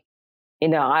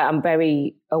 I'm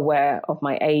very aware of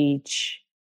my age.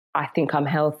 I think I'm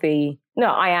healthy. No,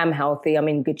 I am healthy. I'm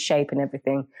in good shape and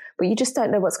everything. But you just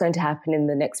don't know what's going to happen in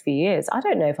the next few years. I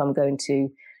don't know if I'm going to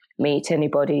meet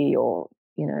anybody or,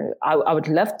 I would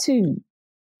love to.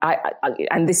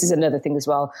 And this is another thing as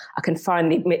well. I can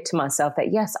finally admit to myself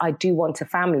that, yes, I do want a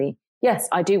family. Yes,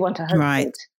 I do want a husband.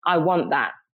 Right. I want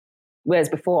that. Whereas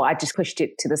before, I just pushed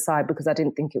it to the side because I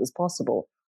didn't think it was possible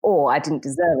or I didn't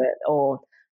deserve it or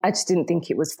I just didn't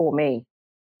think it was for me.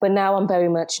 But now I'm very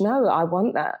much, no, I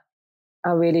want that.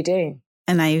 I really do.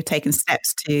 And now you've taken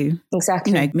steps to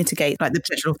mitigate the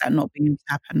potential of that not being able to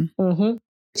happen. Mm-hmm.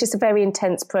 It's just a very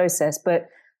intense process, but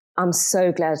I'm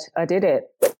so glad I did it.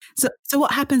 So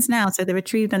what happens now? So they're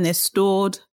retrieved and they're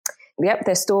stored? Yep,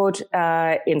 they're stored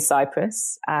in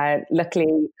Cyprus.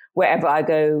 Luckily, wherever I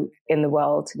go in the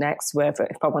world next,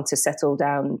 if I want to settle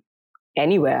down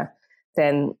anywhere,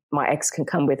 then my ex can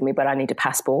come with me, but I need a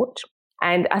passport.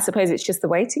 And I suppose it's just the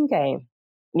waiting game.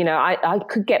 I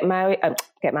could get married.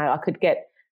 I could get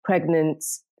pregnant,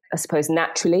 I suppose,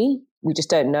 naturally. We just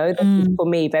don't know. That's for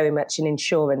me very much an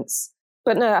insurance.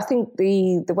 But no, I think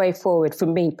the way forward for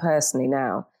me personally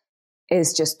now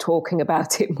is just talking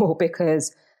about it more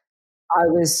because I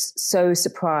was so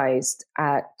surprised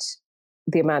at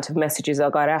the amount of messages I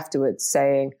got afterwards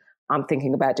saying, I'm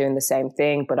thinking about doing the same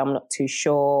thing, but I'm not too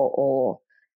sure. Or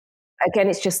again,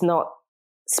 it's just not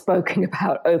spoken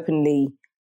about openly,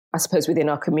 I suppose, within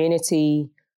our community,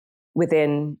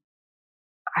 within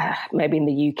maybe in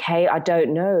the UK. I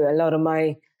don't know. A lot of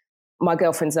my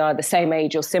girlfriends are the same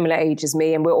age or similar age as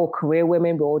me, and we're all career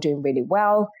women. We're all doing really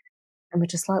well. And we're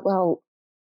just like, well,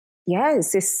 yeah,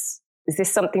 is this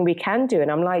something we can do? And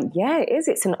I'm like, yeah, it is.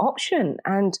 It's an option.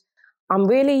 And I'm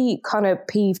really kind of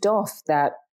peeved off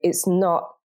that it's not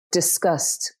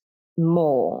discussed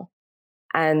more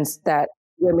and that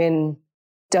women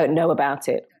don't know about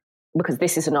it because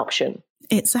this is an option.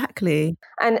 Exactly.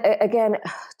 And again,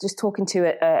 just talking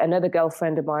to another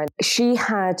girlfriend of mine, she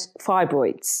had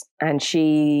fibroids and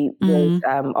she was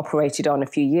operated on a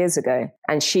few years ago.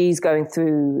 And she's going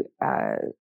through a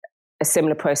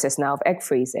similar process now of egg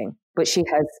freezing, but she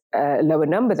has a lower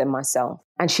number than myself.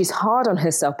 And she's hard on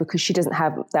herself because she doesn't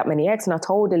have that many eggs. And I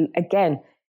told her, again,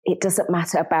 it doesn't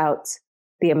matter about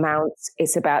the amount,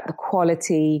 it's about the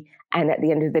quality. And at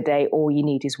the end of the day, all you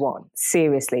need is one,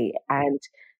 seriously. And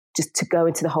just to go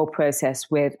into the whole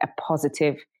process with a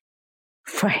positive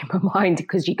frame of mind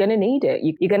because you're going to need it.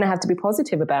 You're going to have to be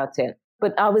positive about it.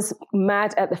 But I was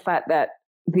mad at the fact that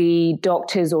the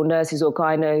doctors or nurses or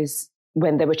gynos,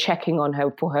 when they were checking on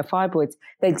her for her fibroids,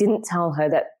 they didn't tell her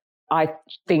that I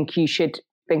think you should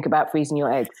think about freezing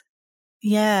your eggs.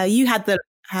 Yeah, you had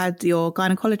your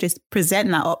gynecologist present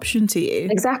that option to you.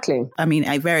 Exactly. I mean,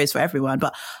 it varies for everyone,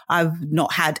 but I've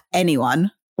not had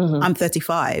anyone. I'm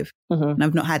 35 and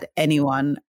I've not had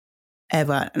anyone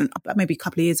ever. And maybe a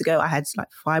couple of years ago, I had like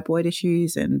fibroid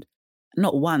issues, and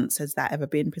not once has that ever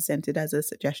been presented as a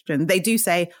suggestion. They do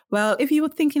say, well, if you were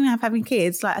thinking of having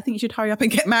kids, like I think you should hurry up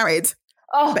and get married.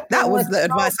 Oh, but that was the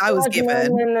advice I was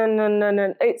given.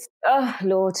 No. It's, oh,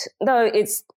 Lord. No,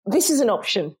 this is an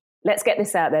option. Let's get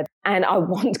this out there. And I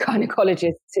want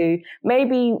gynecologists to,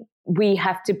 maybe we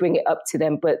have to bring it up to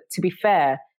them, but to be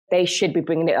fair, they should be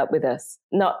bringing it up with us.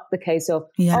 Not the case of,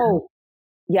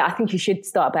 I think you should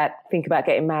think about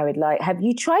getting married. Like, have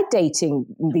you tried dating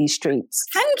these streets?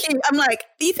 Thank you. I'm like,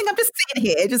 do you think I'm just sitting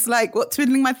here, just like,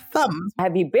 twiddling my thumbs?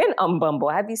 Have you been on Bumble?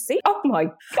 Have you seen? Oh my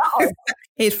God.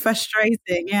 It's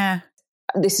frustrating, yeah.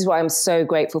 This is why I'm so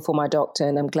grateful for my doctor,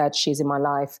 and I'm glad she's in my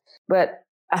life. But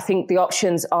I think the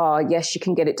options are, yes, you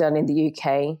can get it done in the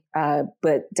UK,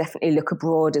 but definitely look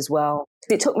abroad as well.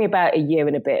 It took me about a year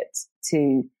and a bit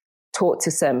to talk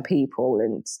to some people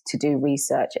and to do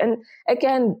research. And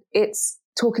again, it's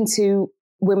talking to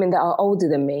women that are older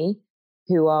than me,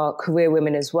 who are career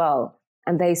women as well.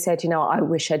 And they said, I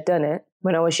wish I'd done it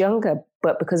when I was younger,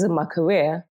 but because of my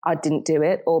career, I didn't do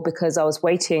it, or because I was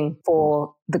waiting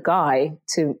for the guy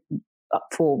to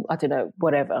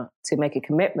make a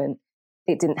commitment,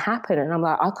 it didn't happen. And I'm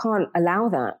like, I can't allow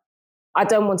that. I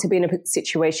don't want to be in a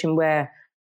situation where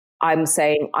I'm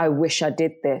saying, I wish I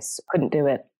did this. Couldn't do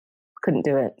it.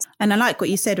 And I like what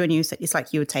you said when you said it's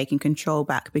like you were taking control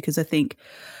back, because I think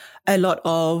a lot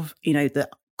of, the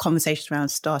conversations around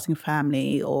starting a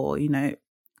family, or,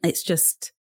 it's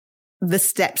just the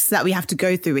steps that we have to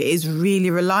go through. It is really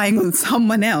relying on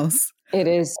someone else. It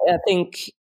is. I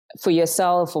think for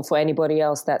yourself or for anybody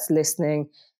else that's listening,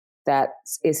 that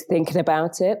is thinking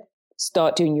about it,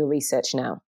 start doing your research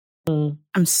now.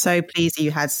 I'm so pleased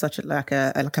you had such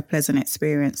a pleasant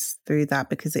experience through that,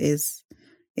 because it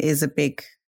is a big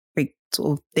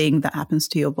sort of thing that happens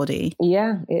to your body.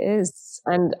 Yeah, it is.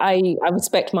 And I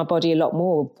respect my body a lot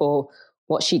more for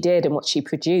what she did and what she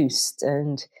produced.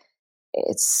 And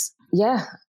it's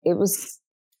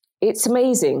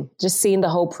amazing just seeing the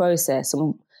whole process.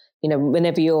 And,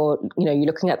 whenever you're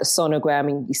looking at the sonogram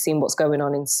and you're seeing what's going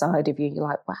on inside of you, you're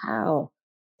like, wow,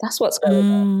 that's what's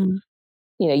going on.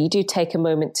 You do take a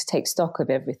moment to take stock of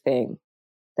everything.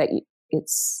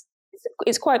 It's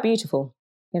quite beautiful.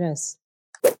 It is.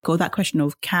 Go that question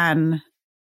of, can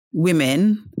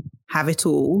women have it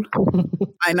all?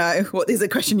 I know. What is a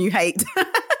question you hate?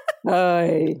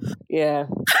 Oh, yeah.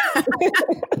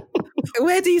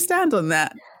 Where do you stand on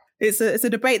that? It's a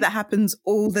debate that happens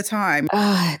all the time.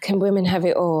 Can women have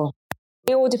it all?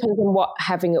 It all depends on what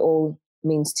having it all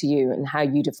means to you and how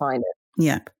you define it.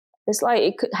 Yeah. It's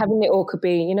like having it all could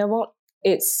be, you know what?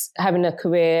 It's having a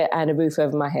career and a roof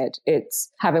over my head.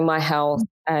 It's having my health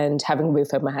and having a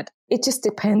roof over my head. It just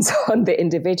depends on the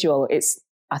individual.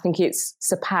 I think it's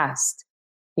surpassed,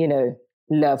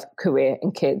 love, career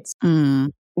and kids.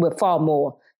 We're far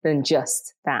more than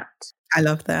just that. I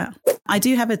love that. I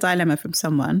do have a dilemma from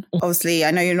someone. Obviously,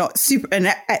 I know you're not an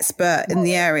expert in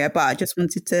the area, but I just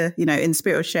wanted to, in the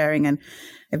spirit of sharing and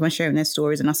everyone sharing their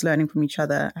stories and us learning from each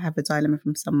other, I have a dilemma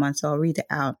from someone. So I'll read it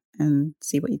out and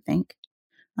see what you think.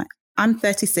 I'm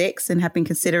 36 and have been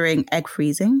considering egg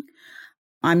freezing.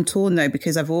 I'm torn though,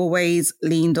 because I've always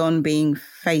leaned on being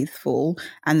faithful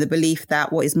and the belief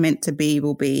that what is meant to be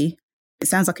will be. It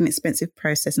sounds like an expensive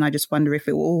process, and I just wonder if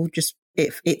it will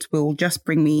just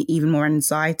bring me even more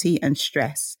anxiety and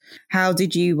stress. How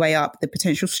did you weigh up the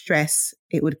potential stress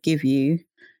it would give you,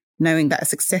 knowing that a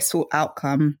successful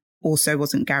outcome also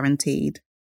wasn't guaranteed?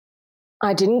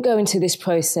 I didn't go into this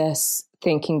process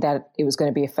thinking that it was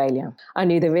going to be a failure. I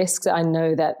knew the risks. I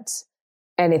know that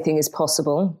anything is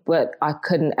possible, but I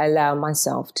couldn't allow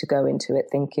myself to go into it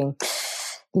thinking,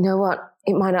 you know what,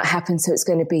 it might not happen, so it's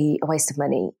going to be a waste of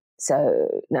money.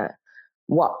 So no,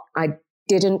 what I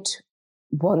didn't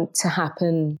want to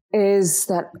happen is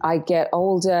that I get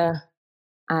older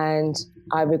and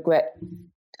I regretted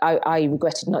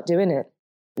not doing it.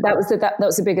 That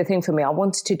was a bigger thing for me. I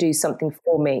wanted to do something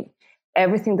for me.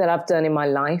 Everything that I've done in my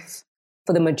life,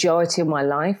 for the majority of my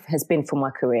life, has been for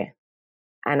my career.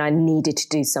 And I needed to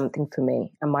do something for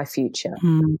me and my future.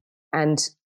 And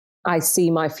I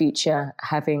see my future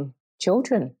having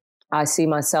children. I see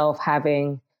myself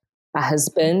having a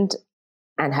husband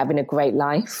and having a great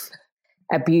life,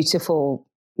 a beautiful,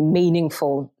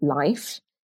 meaningful life,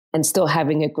 and still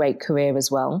having a great career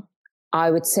as well.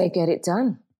 I would say get it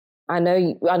done. I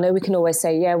know we can always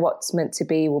say, yeah, what's meant to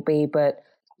be will be, but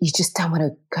you just don't want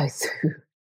to go through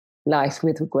life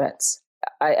with regrets.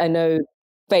 I know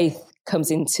faith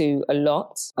comes into a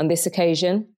lot on this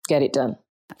occasion. Get it done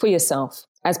for yourself.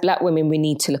 As Black women, we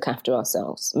need to look after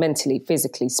ourselves mentally,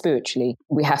 physically, spiritually.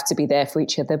 We have to be there for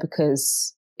each other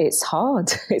because it's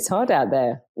hard. It's hard out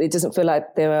there. It doesn't feel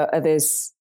like there are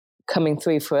others coming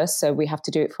through for us. So we have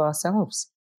to do it for ourselves.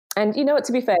 And you know what,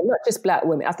 to be fair, not just Black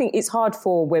women. I think it's hard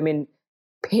for women,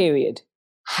 period.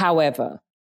 However,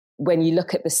 when you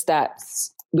look at the stats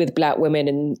with Black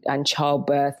women and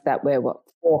childbirth, that we're 4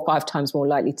 or 5 times more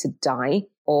likely to die.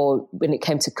 Or when it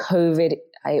came to COVID,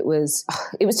 it was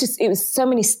so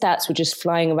many stats were just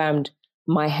flying around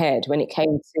my head when it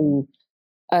came to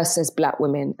us as Black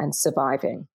women and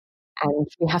surviving. And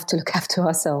we have to look after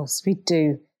ourselves. We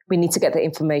do. We need to get the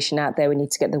information out there. We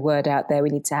need to get the word out there. We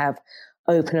need to have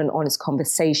open and honest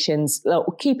conversations. We'll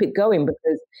keep it going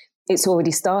because it's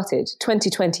already started.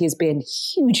 2020 has been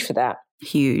huge for that.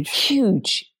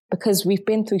 Huge, because we've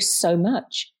been through so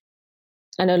much.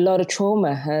 And a lot of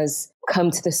trauma has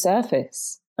come to the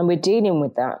surface. And we're dealing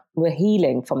with that. We're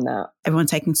healing from that. Everyone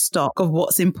taking stock of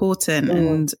what's important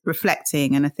and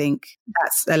reflecting. And I think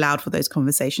that's allowed for those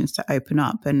conversations to open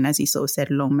up. And as you sort of said,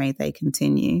 long may they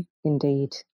continue.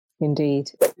 Indeed.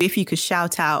 If you could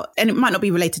shout out, and it might not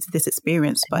be related to this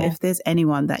experience, but if there's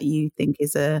anyone that you think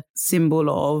is a symbol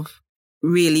of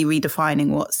really redefining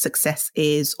what success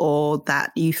is, or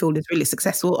that you feel is really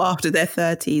successful after their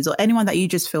 30s, or anyone that you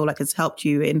just feel like has helped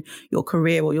you in your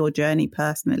career or your journey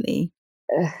personally.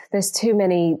 There's too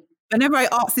many. Whenever I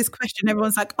ask this question,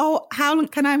 everyone's like, oh, how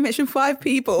can I mention 5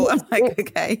 people? I'm like,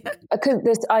 okay.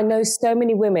 I know so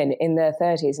many women in their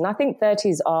 30s, and I think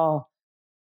 30s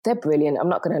they're brilliant. I'm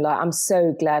not going to lie. I'm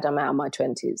so glad I'm out of my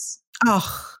 20s.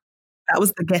 Oh, that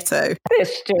was the ghetto. The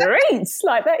streets,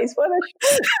 like that is what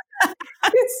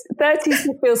it's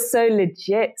 30s feel so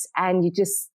legit, and you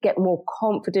just get more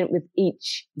confident with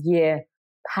each year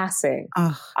passing.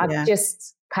 I've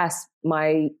just passed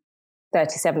my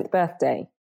 37th birthday.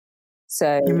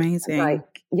 So amazing.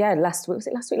 Last week, was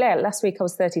it last week? Yeah, last week I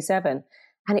was 37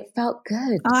 and it felt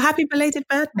good. Oh, happy belated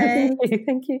birthday.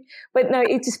 Thank you. But no,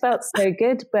 it just felt so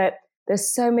good. But there's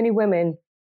so many women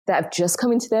that have just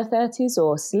come into their 30s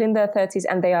or still in their 30s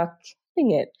and they are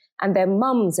killing it. And they're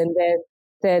mums and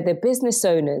they're business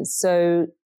owners. So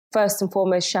first and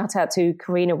foremost, shout out to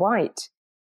Karina White.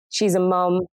 She's a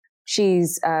mum.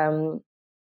 She's a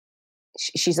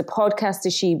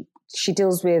podcaster. She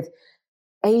deals with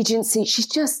agency. She's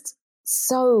just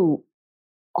so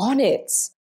on it.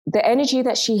 The energy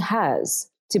that she has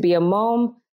to be a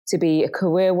mom, to be a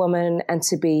career woman, and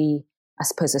to be, I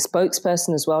suppose, a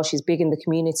spokesperson as well. She's big in the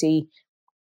community.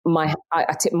 I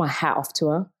tip my hat off to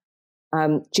her.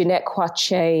 Jeanette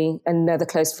Kwache, another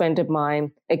close friend of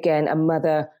mine, again, a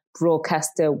mother,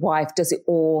 broadcaster, wife, does it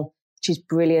all. She's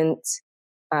brilliant.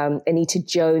 Anita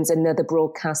Jones, another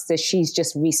broadcaster. She's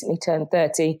just recently turned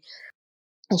 30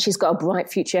 and she's got a bright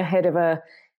future ahead of her.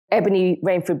 Ebony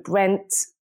Rainford Brent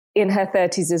in her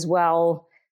 30s as well,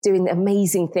 doing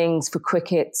amazing things for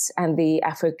cricket and the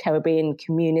Afro-Caribbean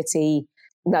community.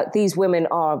 Now, these women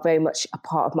are very much a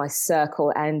part of my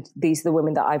circle, and these are the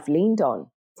women that I've leaned on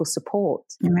for support.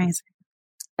 Amazing.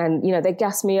 And, they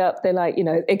gas me up. They're like,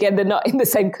 again, they're not in the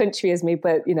same country as me,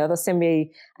 but, they'll send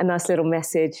me a nice little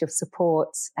message of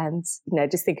support. And,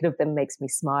 just thinking of them makes me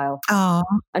smile. Oh.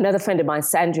 Another friend of mine,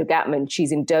 Sandra Gatman,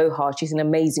 she's in Doha. She's an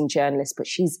amazing journalist, but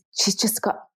she's just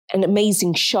got an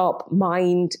amazing, sharp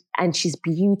mind, and she's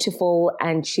beautiful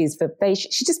and she's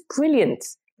vivacious. She's just brilliant.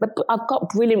 But I've got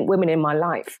brilliant women in my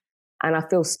life, and I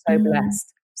feel so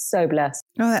blessed, so blessed.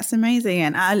 Oh, that's amazing.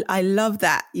 And I love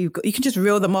that. You can just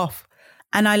reel them off.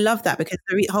 And I love that, because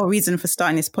the whole reason for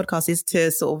starting this podcast is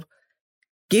to sort of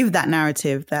give that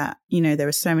narrative that, there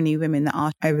are so many women that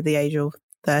are over the age of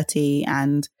 30,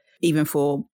 and even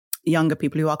for younger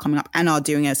people who are coming up and are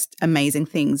doing amazing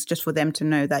things, just for them to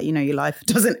know that, your life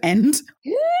doesn't end.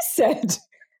 Who said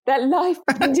that life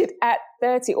ended at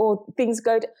 30 or things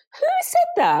go who said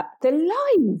that? The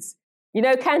lies.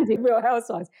 Candy, Real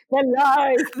Housewives. The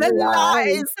lies. The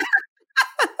lies.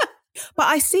 But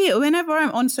I see it whenever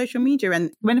I'm on social media,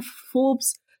 and when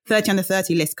Forbes 30 under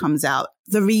 30 list comes out,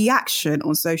 the reaction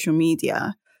on social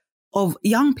media of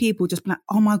young people just like,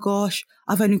 oh my gosh,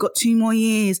 I've only got 2 more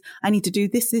years. I need to do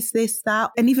this,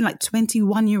 that. And even like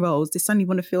 21-year-olds, they suddenly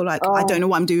want to feel like, I don't know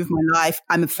what I'm doing with my life.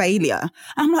 I'm a failure. And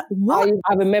I'm like, what?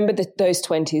 I remember those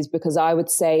 20s, because I would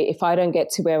say if I don't get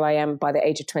to where I am by the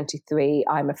age of 23,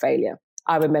 I'm a failure.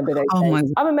 I remember those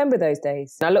days. I remember those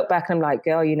days. And I look back and I'm like,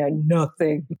 girl,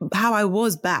 nothing. How I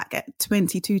was back at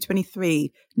 22,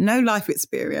 23, no life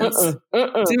experience,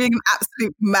 doing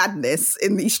absolute madness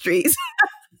in these streets.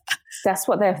 That's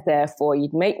what they're there for.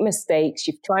 You'd make mistakes,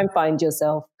 you try and find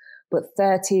yourself, but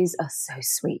 30s are so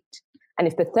sweet. And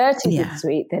if the 30s are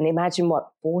sweet, then imagine what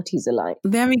 40s are like.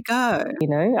 There we go. You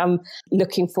know, I'm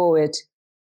looking forward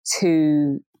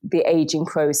to the aging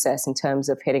process in terms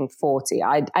of hitting 40.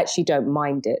 I actually don't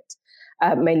mind it,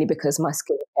 mainly because my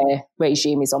skincare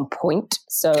regime is on point.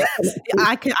 So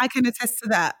I can attest to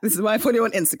that. This is why I follow you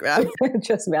on Instagram.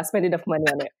 Trust me, I spend enough money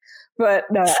on it. But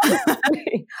no,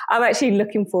 I'm actually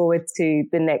looking forward to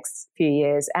the next few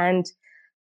years. And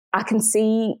I can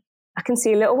see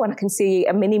a little one. I can see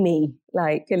a mini me,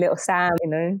 like a little Sam, you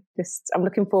know, I'm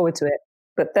looking forward to it.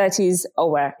 But 30s are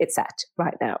where it's at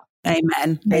right now.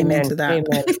 Amen to that.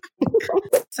 Amen.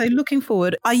 So looking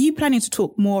forward, are you planning to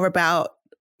talk more about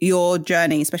your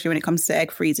journey, especially when it comes to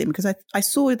egg freezing? Because I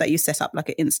saw that you set up like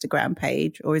an Instagram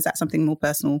page, or is that something more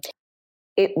personal?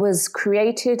 It was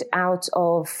created out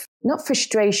of, not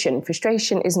frustration.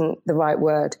 Frustration isn't the right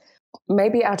word.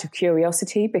 Maybe out of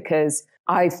curiosity, because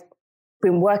I've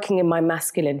been working in my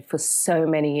masculine for so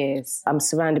many years. I'm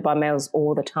surrounded by males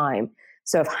all the time.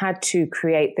 So I've had to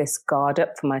create this guard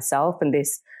up for myself and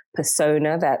this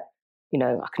persona that, you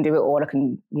know, I can do it all. I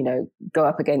can, you know, go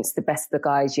up against the best of the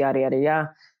guys, yada, yada,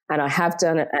 yada. And I have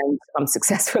done it and I'm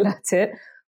successful at it.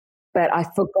 But I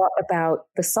forgot about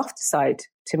the softer side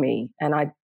to me. And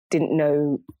I didn't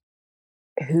know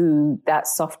who that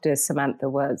softer Samantha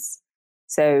was.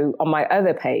 So on my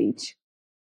other page,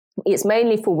 it's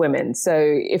mainly for women. So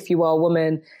if you are a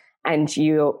woman and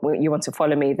you want to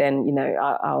follow me, then, you know,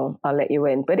 I'll let you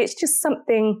in. But it's just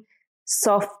something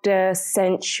softer,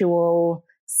 sensual,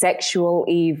 sexual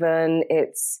even.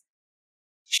 It's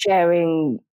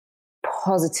sharing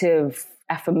positive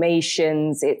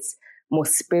affirmations. It's more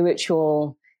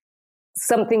spiritual.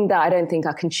 Something that I don't think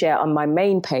I can share on my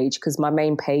main page, because my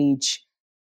main page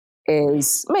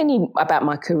is mainly about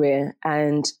my career.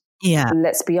 And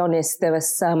let's be honest, there are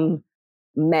some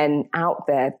men out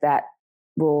there that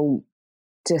will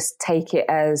just take it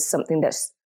as something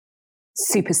that's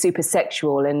super, super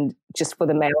sexual and just for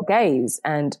the male gaze.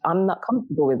 And I'm not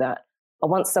comfortable with that. I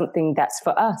want something that's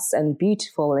for us and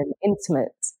beautiful and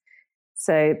intimate.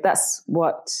 So that's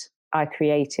what I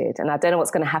created. And I don't know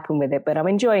what's going to happen with it, but I'm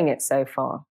enjoying it so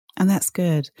far. And that's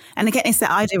good. And again, it's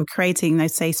the idea of creating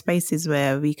those safe spaces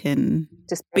where we can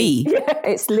just be. Yeah,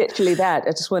 it's literally that.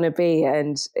 I just want to be.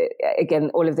 And again,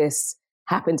 all of this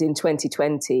happened in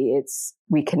 2020. It's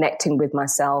reconnecting with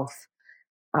myself.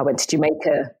 I went to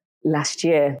Jamaica last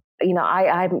year. You know,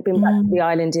 I haven't been back to the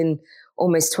island in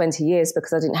almost 20 years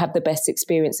because I didn't have the best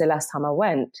experience the last time I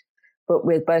went. But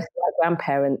with both my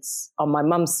grandparents on my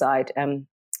mum's side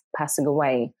passing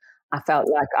away, I felt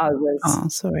like I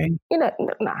was, you know,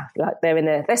 like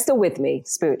they're still with me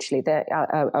spiritually.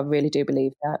 I really do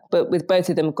believe that. But with both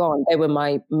of them gone, they were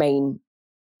my main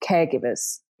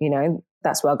caregivers. You know,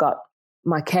 that's where I got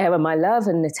my care and my love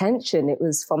and attention. It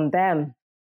was from them.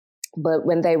 But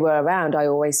when they were around, I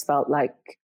always felt like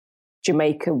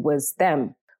Jamaica was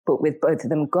them. But with both of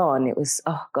them gone, it was,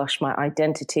 oh gosh, my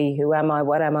identity. Who am I?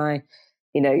 What am I?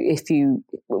 You know,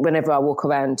 whenever I walk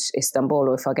around Istanbul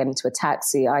or if I get into a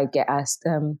taxi, I get asked,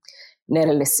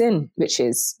 Nerelisin, which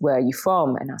is where are you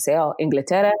from? And I say, oh,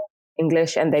 Inglaterra,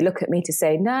 English. And they look at me to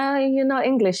say, no, you're not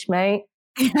English, mate.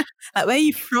 Like, where are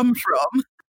you from?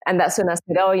 And that's when I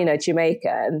said, oh, you know, Jamaica.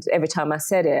 And every time I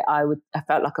said it, I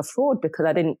felt like a fraud because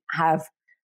I didn't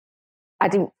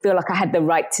feel like I had the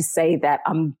right to say that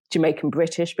I'm Jamaican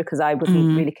British because I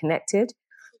wasn't really connected.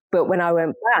 But when I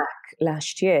went back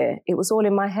last year, it was all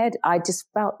in my head. I just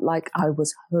felt like I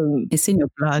was home. It's in your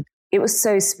blood. It was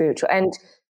so spiritual. And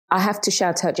I have to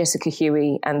shout out Jessica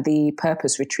Huey and the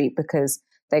Purpose Retreat because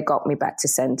they got me back to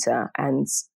center and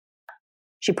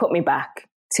she put me back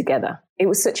together. It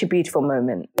was such a beautiful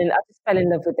moment. And I just fell in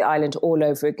love with the island all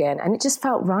over again. And it just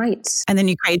felt right. And then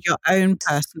you created your own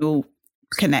personal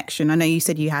connection. I know you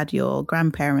said you had your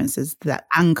grandparents as that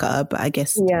anchor, but I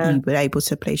guess you were able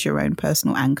to place your own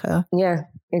personal anchor. Yeah,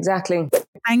 exactly.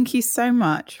 Thank you so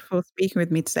much for speaking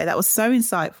with me today. That was so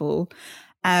insightful.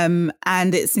 And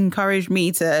it's encouraged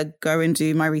me to go and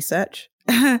do my research,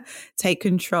 take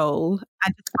control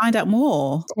and to find out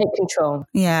more. Take control.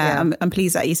 Yeah. I'm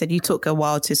pleased that you said you took a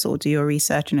while to sort of do your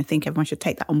research. And I think everyone should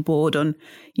take that on board on,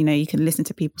 you know, you can listen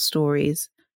to people's stories,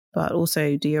 but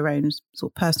also do your own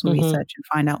sort of personal research and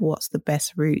find out what's the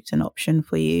best route and option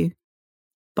for you.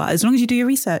 But as long as you do your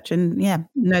research and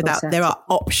know that there are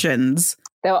options.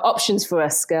 There are options for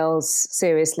us, girls.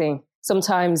 Seriously.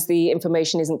 Sometimes the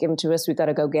information isn't given to us. We've got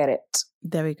to go get it.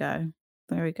 There we go.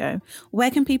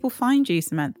 Where can people find you,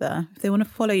 Samantha, if they want to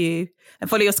follow you and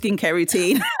follow your skincare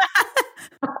routine?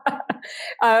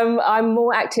 I'm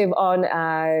more active on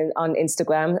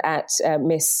Instagram at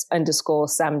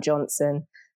Miss_Sam Johnson.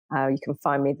 You can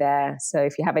find me there. So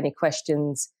if you have any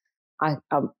questions,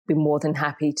 I'll be more than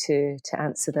happy to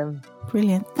answer them.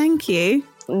 Brilliant. Thank you.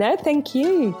 No, thank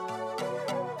you.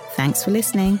 Thanks for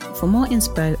listening. For more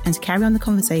inspo and to carry on the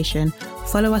conversation,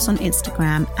 follow us on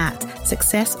Instagram at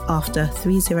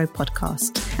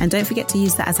successafter30podcast. And don't forget to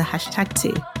use that as a hashtag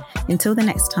too. Until the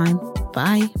next time,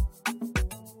 bye.